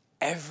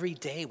 Every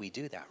day we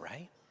do that,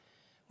 right?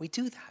 We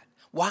do that.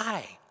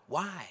 Why?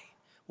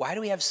 Why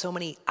do we have so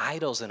many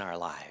idols in our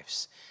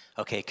lives?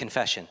 Okay,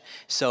 confession.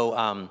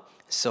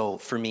 So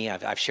for me,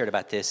 I've shared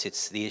about this.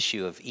 It's the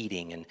issue of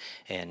eating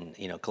and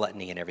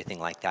gluttony and everything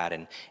like that,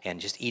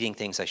 and just eating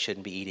things I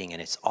shouldn't be eating.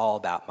 And it's all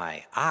about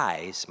my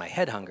eyes, my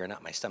head hunger,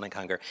 not my stomach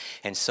hunger.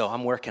 And so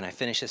I'm working. I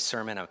finish this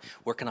sermon. I'm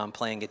working on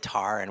playing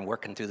guitar and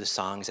working through the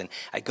songs. And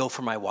I go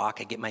for my walk.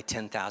 I get my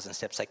 10,000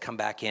 steps. I come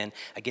back in.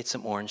 I get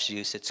some orange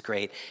juice. It's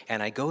great.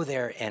 And I go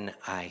there and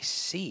I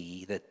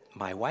see that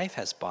my wife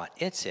has bought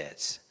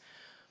It's.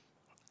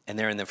 And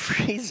they're in the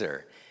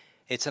freezer.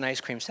 It's an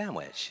ice cream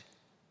sandwich.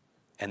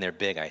 And they're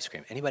big ice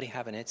cream. Anybody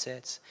have an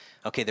It's?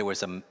 Okay, there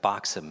was a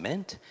box of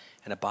mint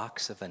and a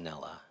box of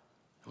vanilla.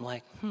 I'm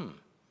like,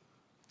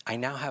 I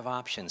now have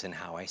options in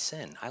how I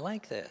sin. I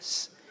like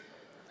this.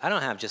 I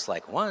don't have just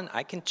like one.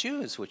 I can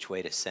choose which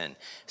way to sin.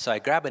 So I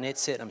grab an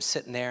It's. I'm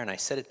sitting there, and I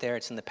set it there.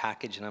 It's in the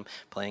package, and I'm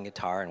playing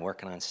guitar and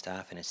working on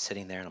stuff, and it's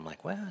sitting there, and I'm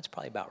like, well, it's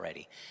probably about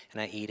ready. And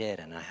I eat it,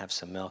 and I have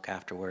some milk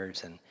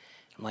afterwards, and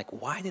I'm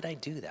like, why did I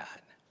do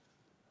that?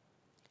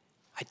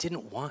 I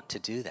didn't want to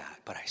do that,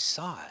 but I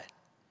saw it.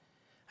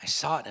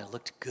 And it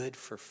looked good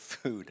for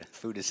food.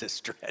 Food is a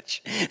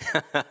stretch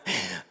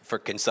for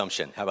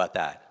consumption. How about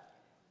that?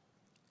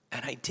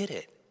 And I did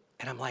it.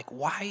 And I'm like,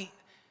 why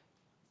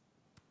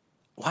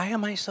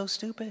am I so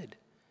stupid?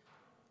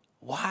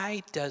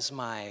 Why does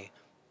my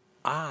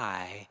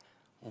eye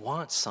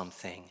want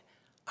something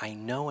I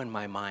know in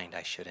my mind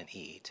I shouldn't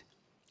eat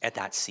at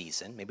that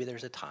season? Maybe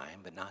there's a time,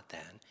 but not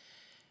then.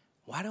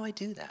 Why do I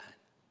do that?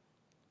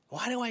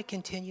 Why do I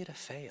continue to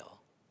fail?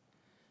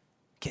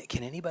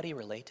 Can anybody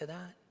relate to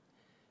that?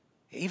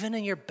 Even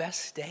in your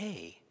best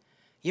day,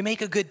 you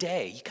make a good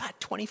day. You got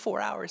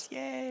 24 hours.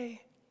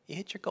 Yay. You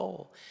hit your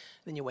goal.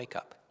 Then you wake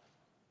up.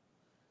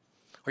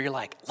 Or you're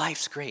like,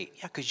 life's great.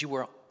 Yeah, because you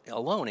were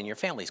alone and your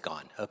family's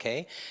gone,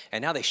 okay?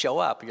 And now they show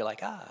up. You're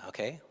like,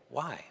 okay.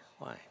 Why?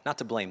 Not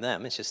to blame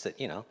them. It's just that,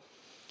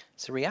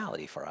 it's a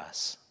reality for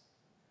us.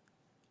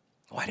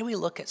 Why do we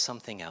look at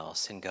something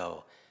else and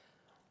go,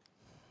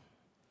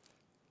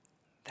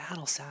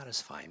 that'll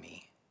satisfy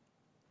me,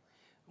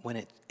 when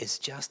it is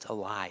just a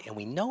lie? And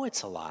we know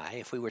it's a lie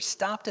if we were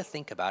stopped to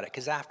think about it,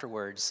 because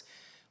afterwards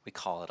we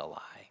call it a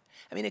lie.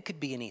 I mean, it could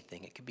be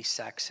anything. It could be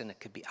sex, and it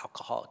could be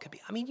alcohol. It could be,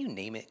 you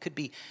name it. It could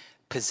be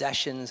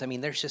possessions.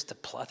 There's just a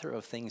plethora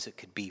of things it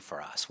could be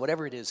for us,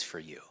 whatever it is for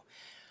you.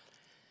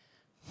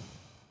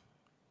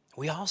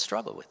 We all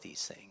struggle with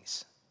these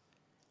things.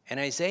 And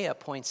Isaiah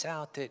points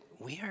out that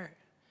we are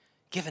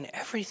given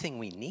everything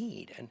we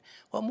need. And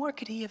what more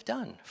could he have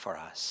done for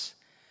us?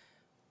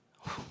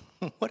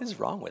 What is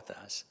wrong with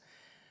us?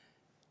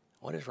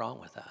 What is wrong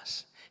with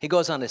us? He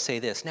goes on to say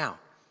this, now,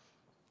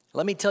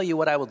 let me tell you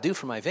what I will do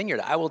for my vineyard.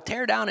 I will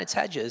tear down its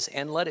hedges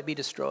and let it be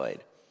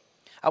destroyed.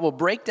 I will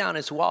break down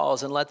its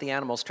walls and let the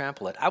animals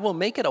trample it. I will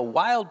make it a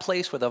wild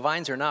place where the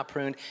vines are not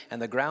pruned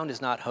and the ground is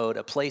not hoed,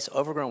 a place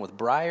overgrown with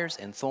briars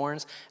and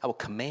thorns. I will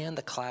command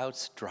the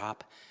clouds to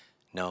drop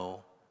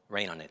no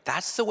rain on it.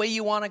 That's the way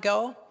you want to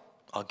go?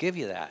 I'll give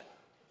you that.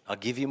 I'll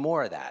give you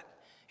more of that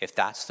if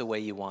that's the way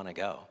you want to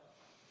go.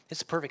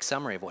 It's a perfect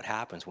summary of what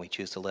happens when we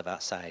choose to live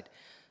outside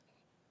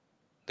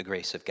the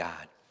grace of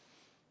God.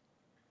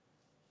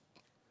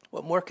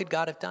 What more could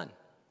God have done?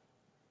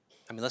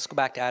 Let's go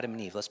back to Adam and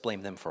Eve. Let's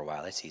blame them for a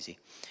while. That's easy.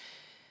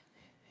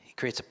 He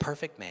creates a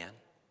perfect man,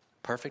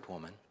 perfect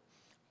woman,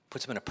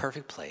 puts them in a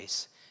perfect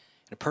place,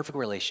 in a perfect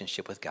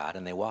relationship with God,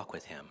 and they walk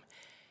with him.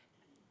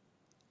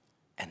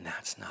 And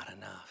that's not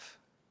enough.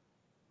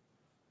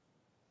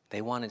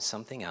 They wanted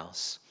something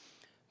else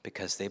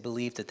because they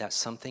believed that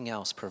something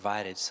else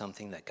provided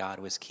something that God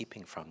was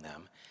keeping from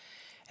them.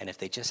 And if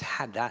they just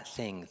had that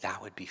thing,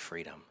 that would be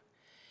freedom.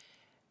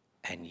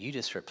 And you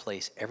just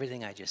replace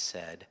everything I just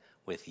said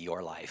with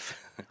your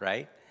life,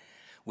 right?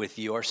 With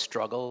your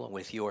struggle,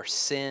 with your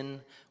sin,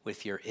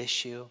 with your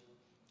issue.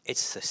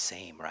 It's the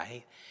same,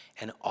 right?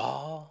 And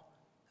all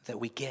that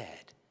we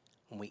get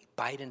when we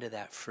bite into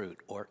that fruit,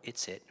 or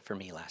it's it for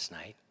me last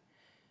night,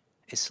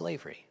 is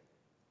slavery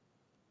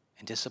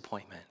and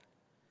disappointment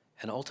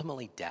and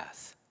ultimately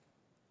death,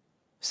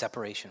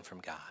 separation from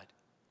God,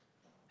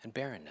 and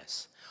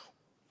barrenness.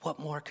 What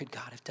more could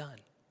God have done?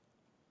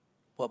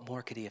 What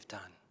more could he have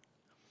done?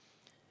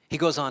 He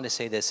goes on to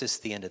say this is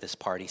the end of this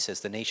part. He says,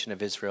 the nation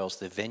of Israel is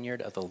the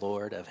vineyard of the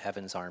Lord of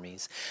heaven's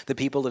armies. The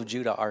people of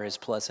Judah are his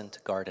pleasant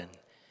garden.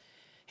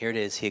 Here it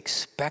is. He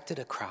expected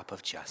a crop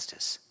of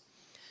justice,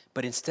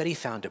 but instead he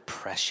found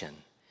oppression.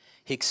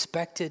 He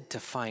expected to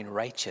find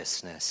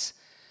righteousness,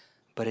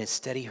 but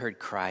instead he heard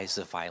cries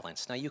of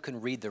violence. Now you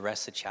can read the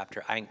rest of the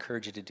chapter. I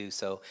encourage you to do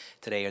so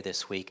today or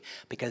this week,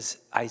 because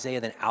Isaiah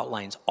then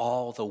outlines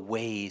all the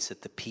ways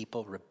that the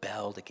people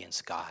rebelled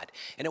against God.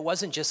 And it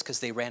wasn't just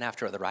because they ran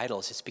after other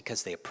idols. It's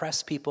because they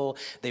oppressed people.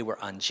 They were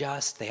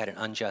unjust. They had an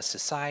unjust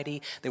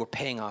society. They were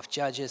paying off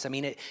judges.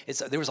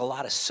 There was a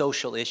lot of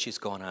social issues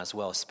going on as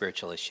well as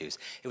spiritual issues.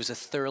 It was a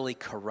thoroughly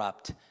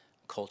corrupt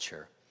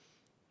culture,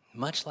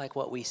 much like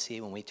what we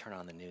see when we turn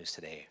on the news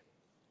today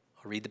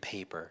or read the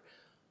paper,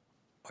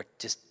 or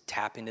just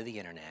tap into the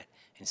internet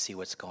and see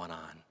what's going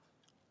on.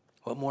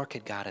 What more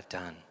could God have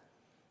done?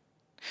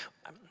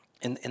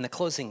 In the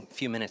closing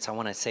few minutes, I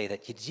want to say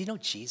that, did you know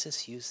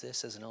Jesus used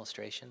this as an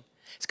illustration?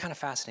 It's kind of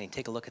fascinating.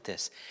 Take a look at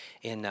this.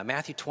 In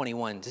Matthew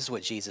 21, this is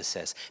what Jesus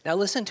says. Now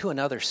listen to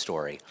another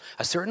story.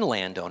 A certain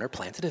landowner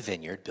planted a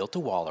vineyard, built a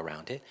wall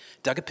around it,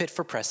 dug a pit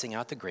for pressing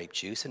out the grape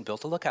juice, and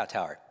built a lookout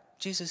tower.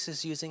 Jesus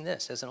is using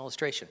this as an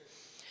illustration.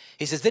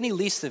 He says, then he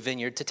leased the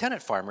vineyard to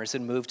tenant farmers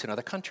and moved to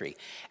another country.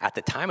 At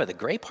the time of the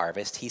grape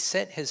harvest, he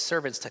sent his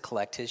servants to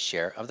collect his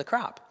share of the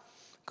crop.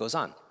 Goes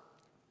on.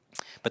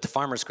 But the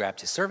farmers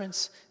grabbed his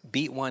servants,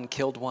 beat one,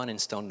 killed one,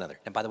 and stoned another.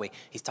 And by the way,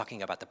 he's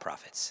talking about the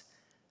prophets.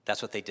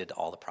 That's what they did to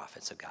all the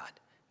prophets of God.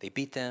 They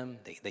beat them,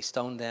 they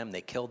stoned them,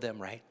 they killed them,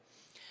 right?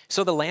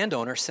 So the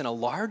landowner sent a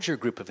larger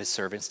group of his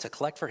servants to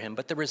collect for him,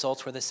 but the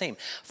results were the same.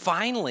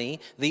 Finally,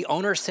 the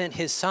owner sent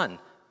his son.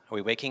 Are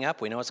we waking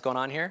up? We know what's going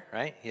on here,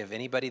 right? You have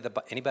anybody a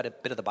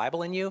bit of the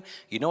Bible in you?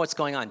 You know what's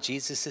going on.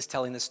 Jesus is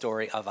telling the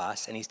story of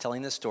us, and he's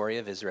telling the story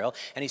of Israel,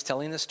 and he's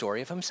telling the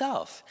story of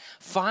himself.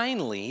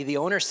 Finally, the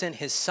owner sent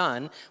his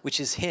son, which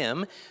is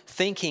him,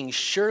 thinking,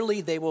 surely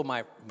they will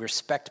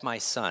respect my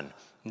son.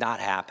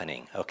 Not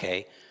happening,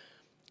 okay?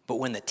 But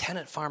when the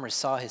tenant farmers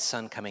saw his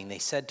son coming, they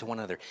said to one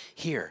another,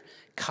 here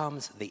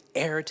comes the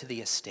heir to the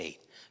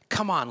estate.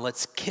 Come on,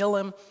 let's kill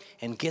him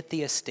and get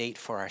the estate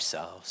for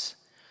ourselves.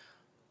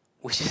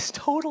 which is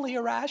totally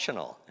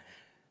irrational.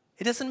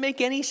 It doesn't make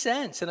any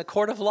sense in a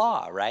court of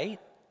law, right?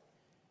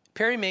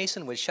 Perry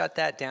Mason would shut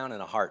that down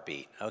in a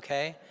heartbeat,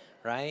 okay?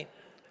 Right?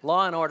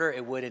 Law and Order,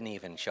 it wouldn't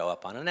even show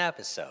up on an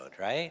episode,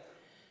 right?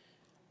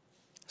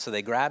 So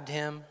they grabbed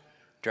him,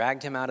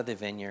 dragged him out of the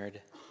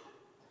vineyard,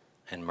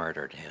 and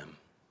murdered him.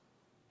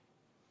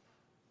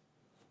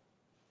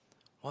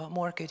 What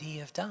more could he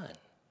have done?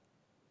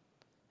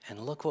 And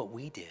look what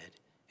we did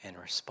in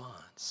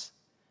response.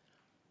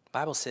 The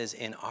Bible says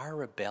in our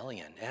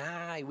rebellion,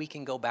 we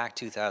can go back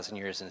 2,000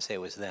 years and say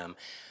it was them,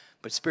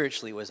 but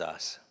spiritually it was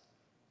us.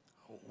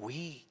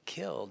 We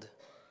killed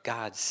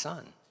God's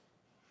Son.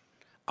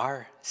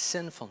 Our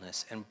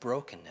sinfulness and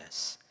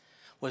brokenness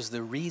was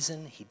the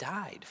reason he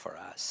died for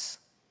us.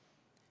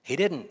 He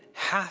didn't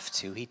have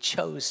to, he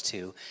chose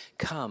to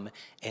come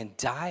and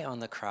die on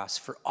the cross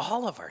for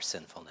all of our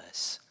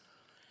sinfulness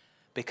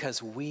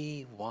because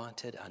we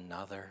wanted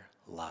another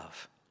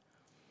love.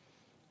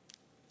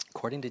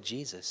 According to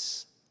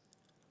Jesus,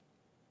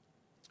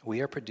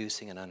 we are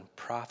producing an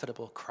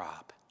unprofitable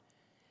crop.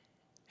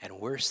 And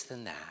worse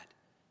than that,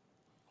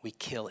 we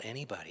kill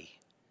anybody,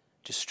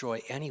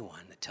 destroy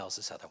anyone that tells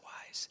us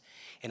otherwise.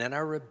 And in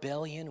our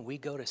rebellion, we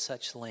go to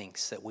such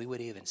lengths that we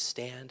would even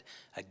stand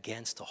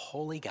against the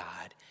holy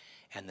God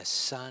and the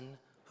Son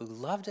who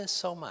loved us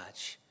so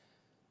much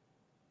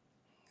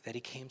that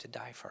he came to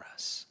die for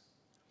us.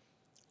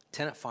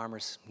 Tenant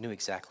farmers knew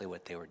exactly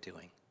what they were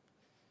doing.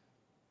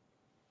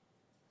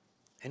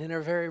 And in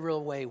a very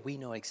real way, we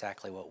know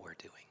exactly what we're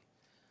doing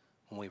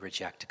when we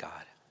reject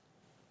God.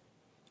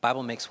 The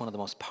Bible makes one of the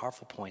most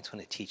powerful points when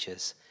it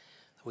teaches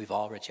that we've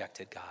all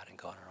rejected God and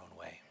gone our own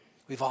way.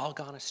 We've all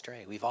gone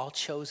astray. We've all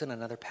chosen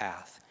another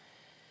path.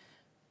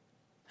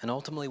 And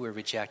ultimately, we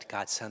reject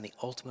God's Son, the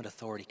ultimate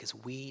authority, because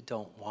we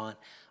don't want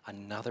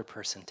another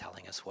person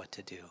telling us what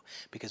to do,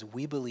 because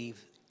we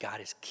believe God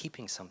is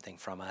keeping something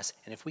from us.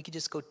 And if we could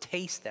just go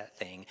taste that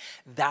thing,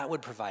 that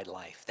would provide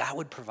life. That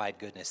would provide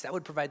goodness. That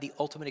would provide the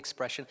ultimate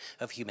expression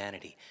of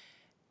humanity.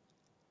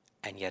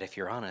 And yet, if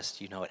you're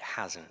honest, you know it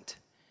hasn't.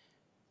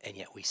 And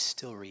yet we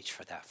still reach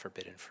for that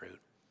forbidden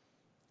fruit,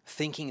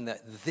 thinking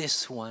that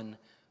this one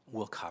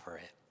will cover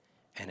it,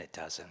 and it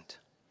doesn't.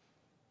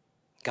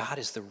 God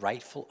is the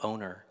rightful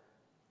owner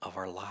of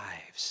our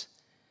lives,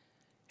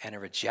 and a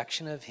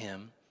rejection of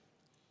him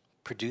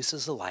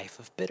produces a life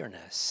of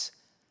bitterness.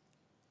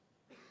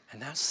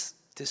 And that's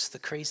just the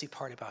crazy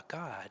part about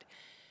God.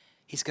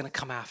 He's going to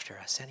come after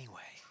us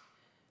anyway.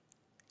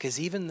 Because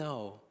even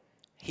though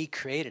he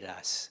created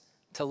us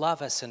to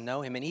love us and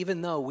know him, and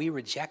even though we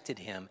rejected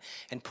him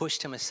and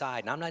pushed him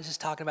aside, and I'm not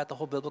just talking about the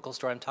whole biblical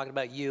story, I'm talking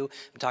about you,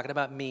 I'm talking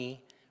about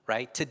me,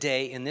 right?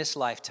 Today, in this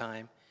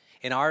lifetime,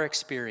 in our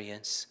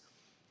experience,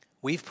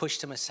 we've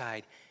pushed him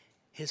aside.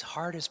 His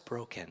heart is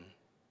broken.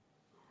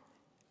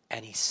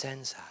 And he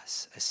sends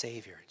us a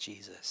Savior,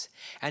 Jesus.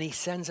 And he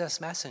sends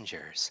us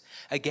messengers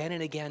again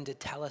and again to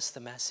tell us the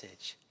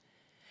message.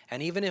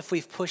 And even if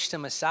we've pushed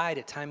him aside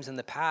at times in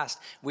the past,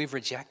 we've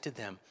rejected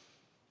them,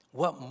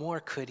 what more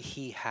could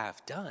he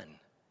have done?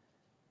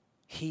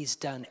 He's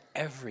done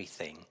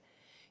everything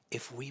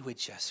if we would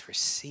just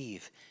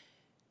receive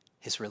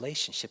his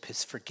relationship,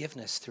 his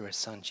forgiveness through his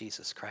Son,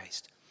 Jesus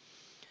Christ.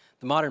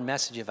 The modern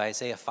message of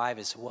Isaiah 5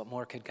 is, what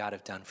more could God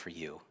have done for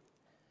you?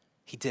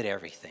 He did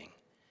everything.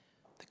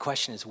 The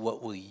question is,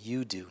 what will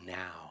you do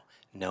now,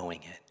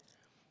 knowing it?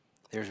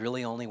 There's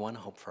really only one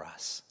hope for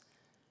us,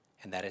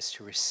 and that is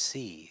to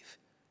receive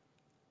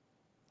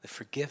the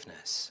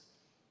forgiveness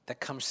that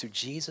comes through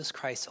Jesus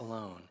Christ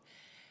alone,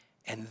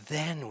 and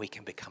then we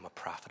can become a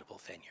profitable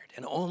vineyard.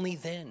 And only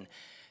then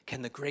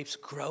can the grapes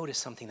grow to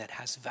something that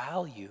has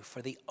value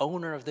for the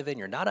owner of the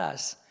vineyard, not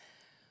us.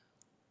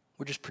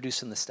 We're just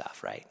producing the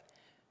stuff, right?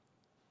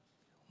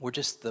 We're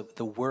just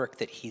the work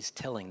that he's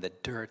tilling, the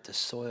dirt, the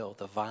soil,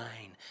 the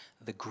vine,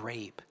 the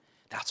grape.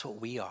 That's what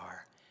we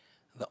are.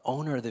 The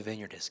owner of the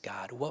vineyard is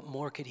God. What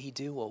more could he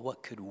do? Well,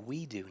 what could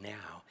we do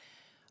now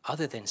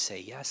other than say,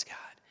 yes, God,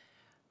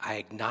 I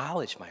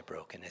acknowledge my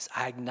brokenness.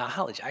 I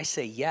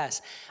say,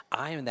 yes,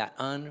 I am that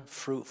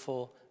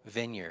unfruitful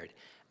vineyard.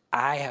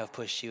 I have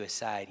pushed you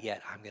aside,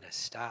 yet I'm going to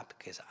stop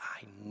because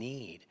I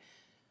need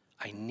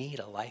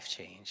a life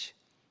change.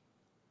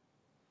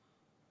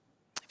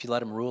 If you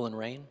let him rule and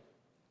reign,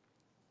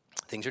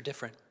 things are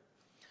different.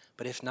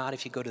 But if not,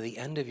 if you go to the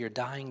end of your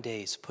dying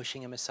days,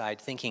 pushing him aside,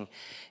 thinking,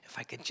 if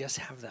I could just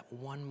have that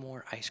one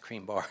more ice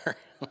cream bar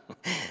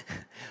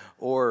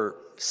or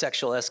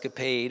sexual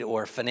escapade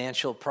or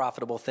financial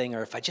profitable thing,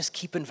 or if I just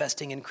keep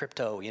investing in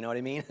crypto, you know what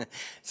I mean?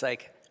 It's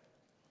like,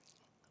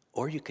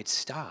 or you could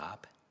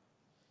stop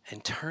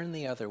and turn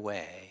the other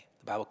way.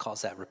 The Bible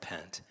calls that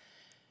repent,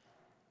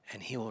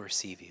 and he will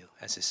receive you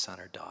as his son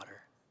or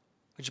daughter.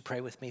 Would you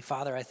pray with me?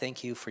 Father, I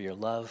thank you for your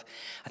love.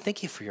 I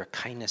thank you for your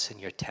kindness and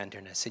your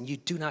tenderness. And you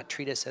do not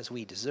treat us as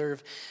we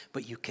deserve,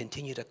 but you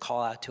continue to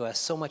call out to us,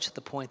 so much to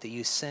the point that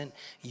you sent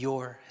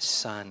your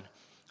Son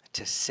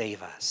to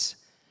save us.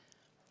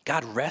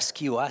 God,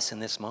 rescue us in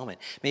this moment.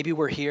 Maybe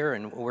we're here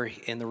and we're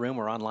in the room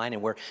or online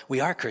and we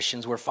are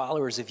Christians, we're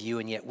followers of you,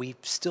 and yet we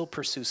still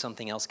pursue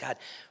something else. God,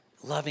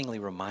 lovingly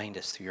remind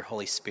us through your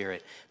Holy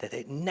Spirit that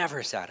it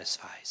never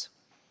satisfies.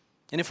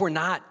 And if we're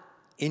not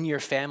in your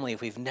family,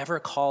 if we've never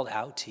called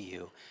out to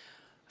you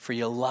for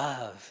your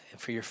love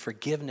and for your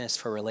forgiveness,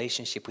 for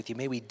relationship with you,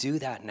 may we do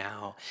that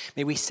now.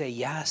 May we say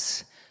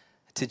yes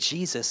to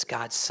Jesus,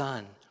 God's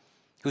Son,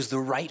 who's the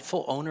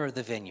rightful owner of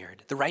the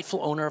vineyard, the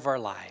rightful owner of our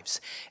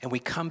lives. And we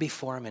come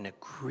before him and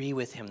agree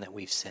with him that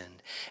we've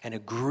sinned, and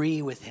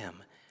agree with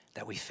him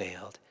that we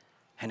failed,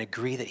 and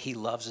agree that he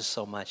loves us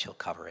so much he'll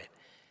cover it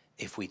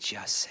if we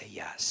just say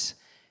yes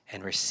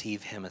and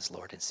receive him as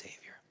Lord and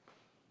Savior.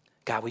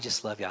 God, we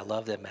just love you. I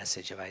love that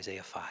message of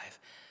Isaiah 5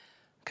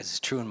 because it's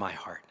true in my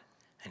heart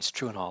and it's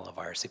true in all of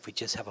ours if we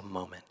just have a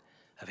moment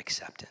of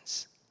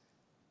acceptance.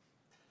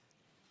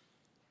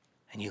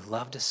 And you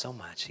loved us so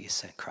much that you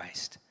sent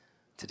Christ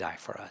to die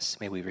for us.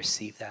 May we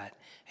receive that.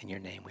 In your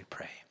name we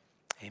pray.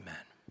 Amen.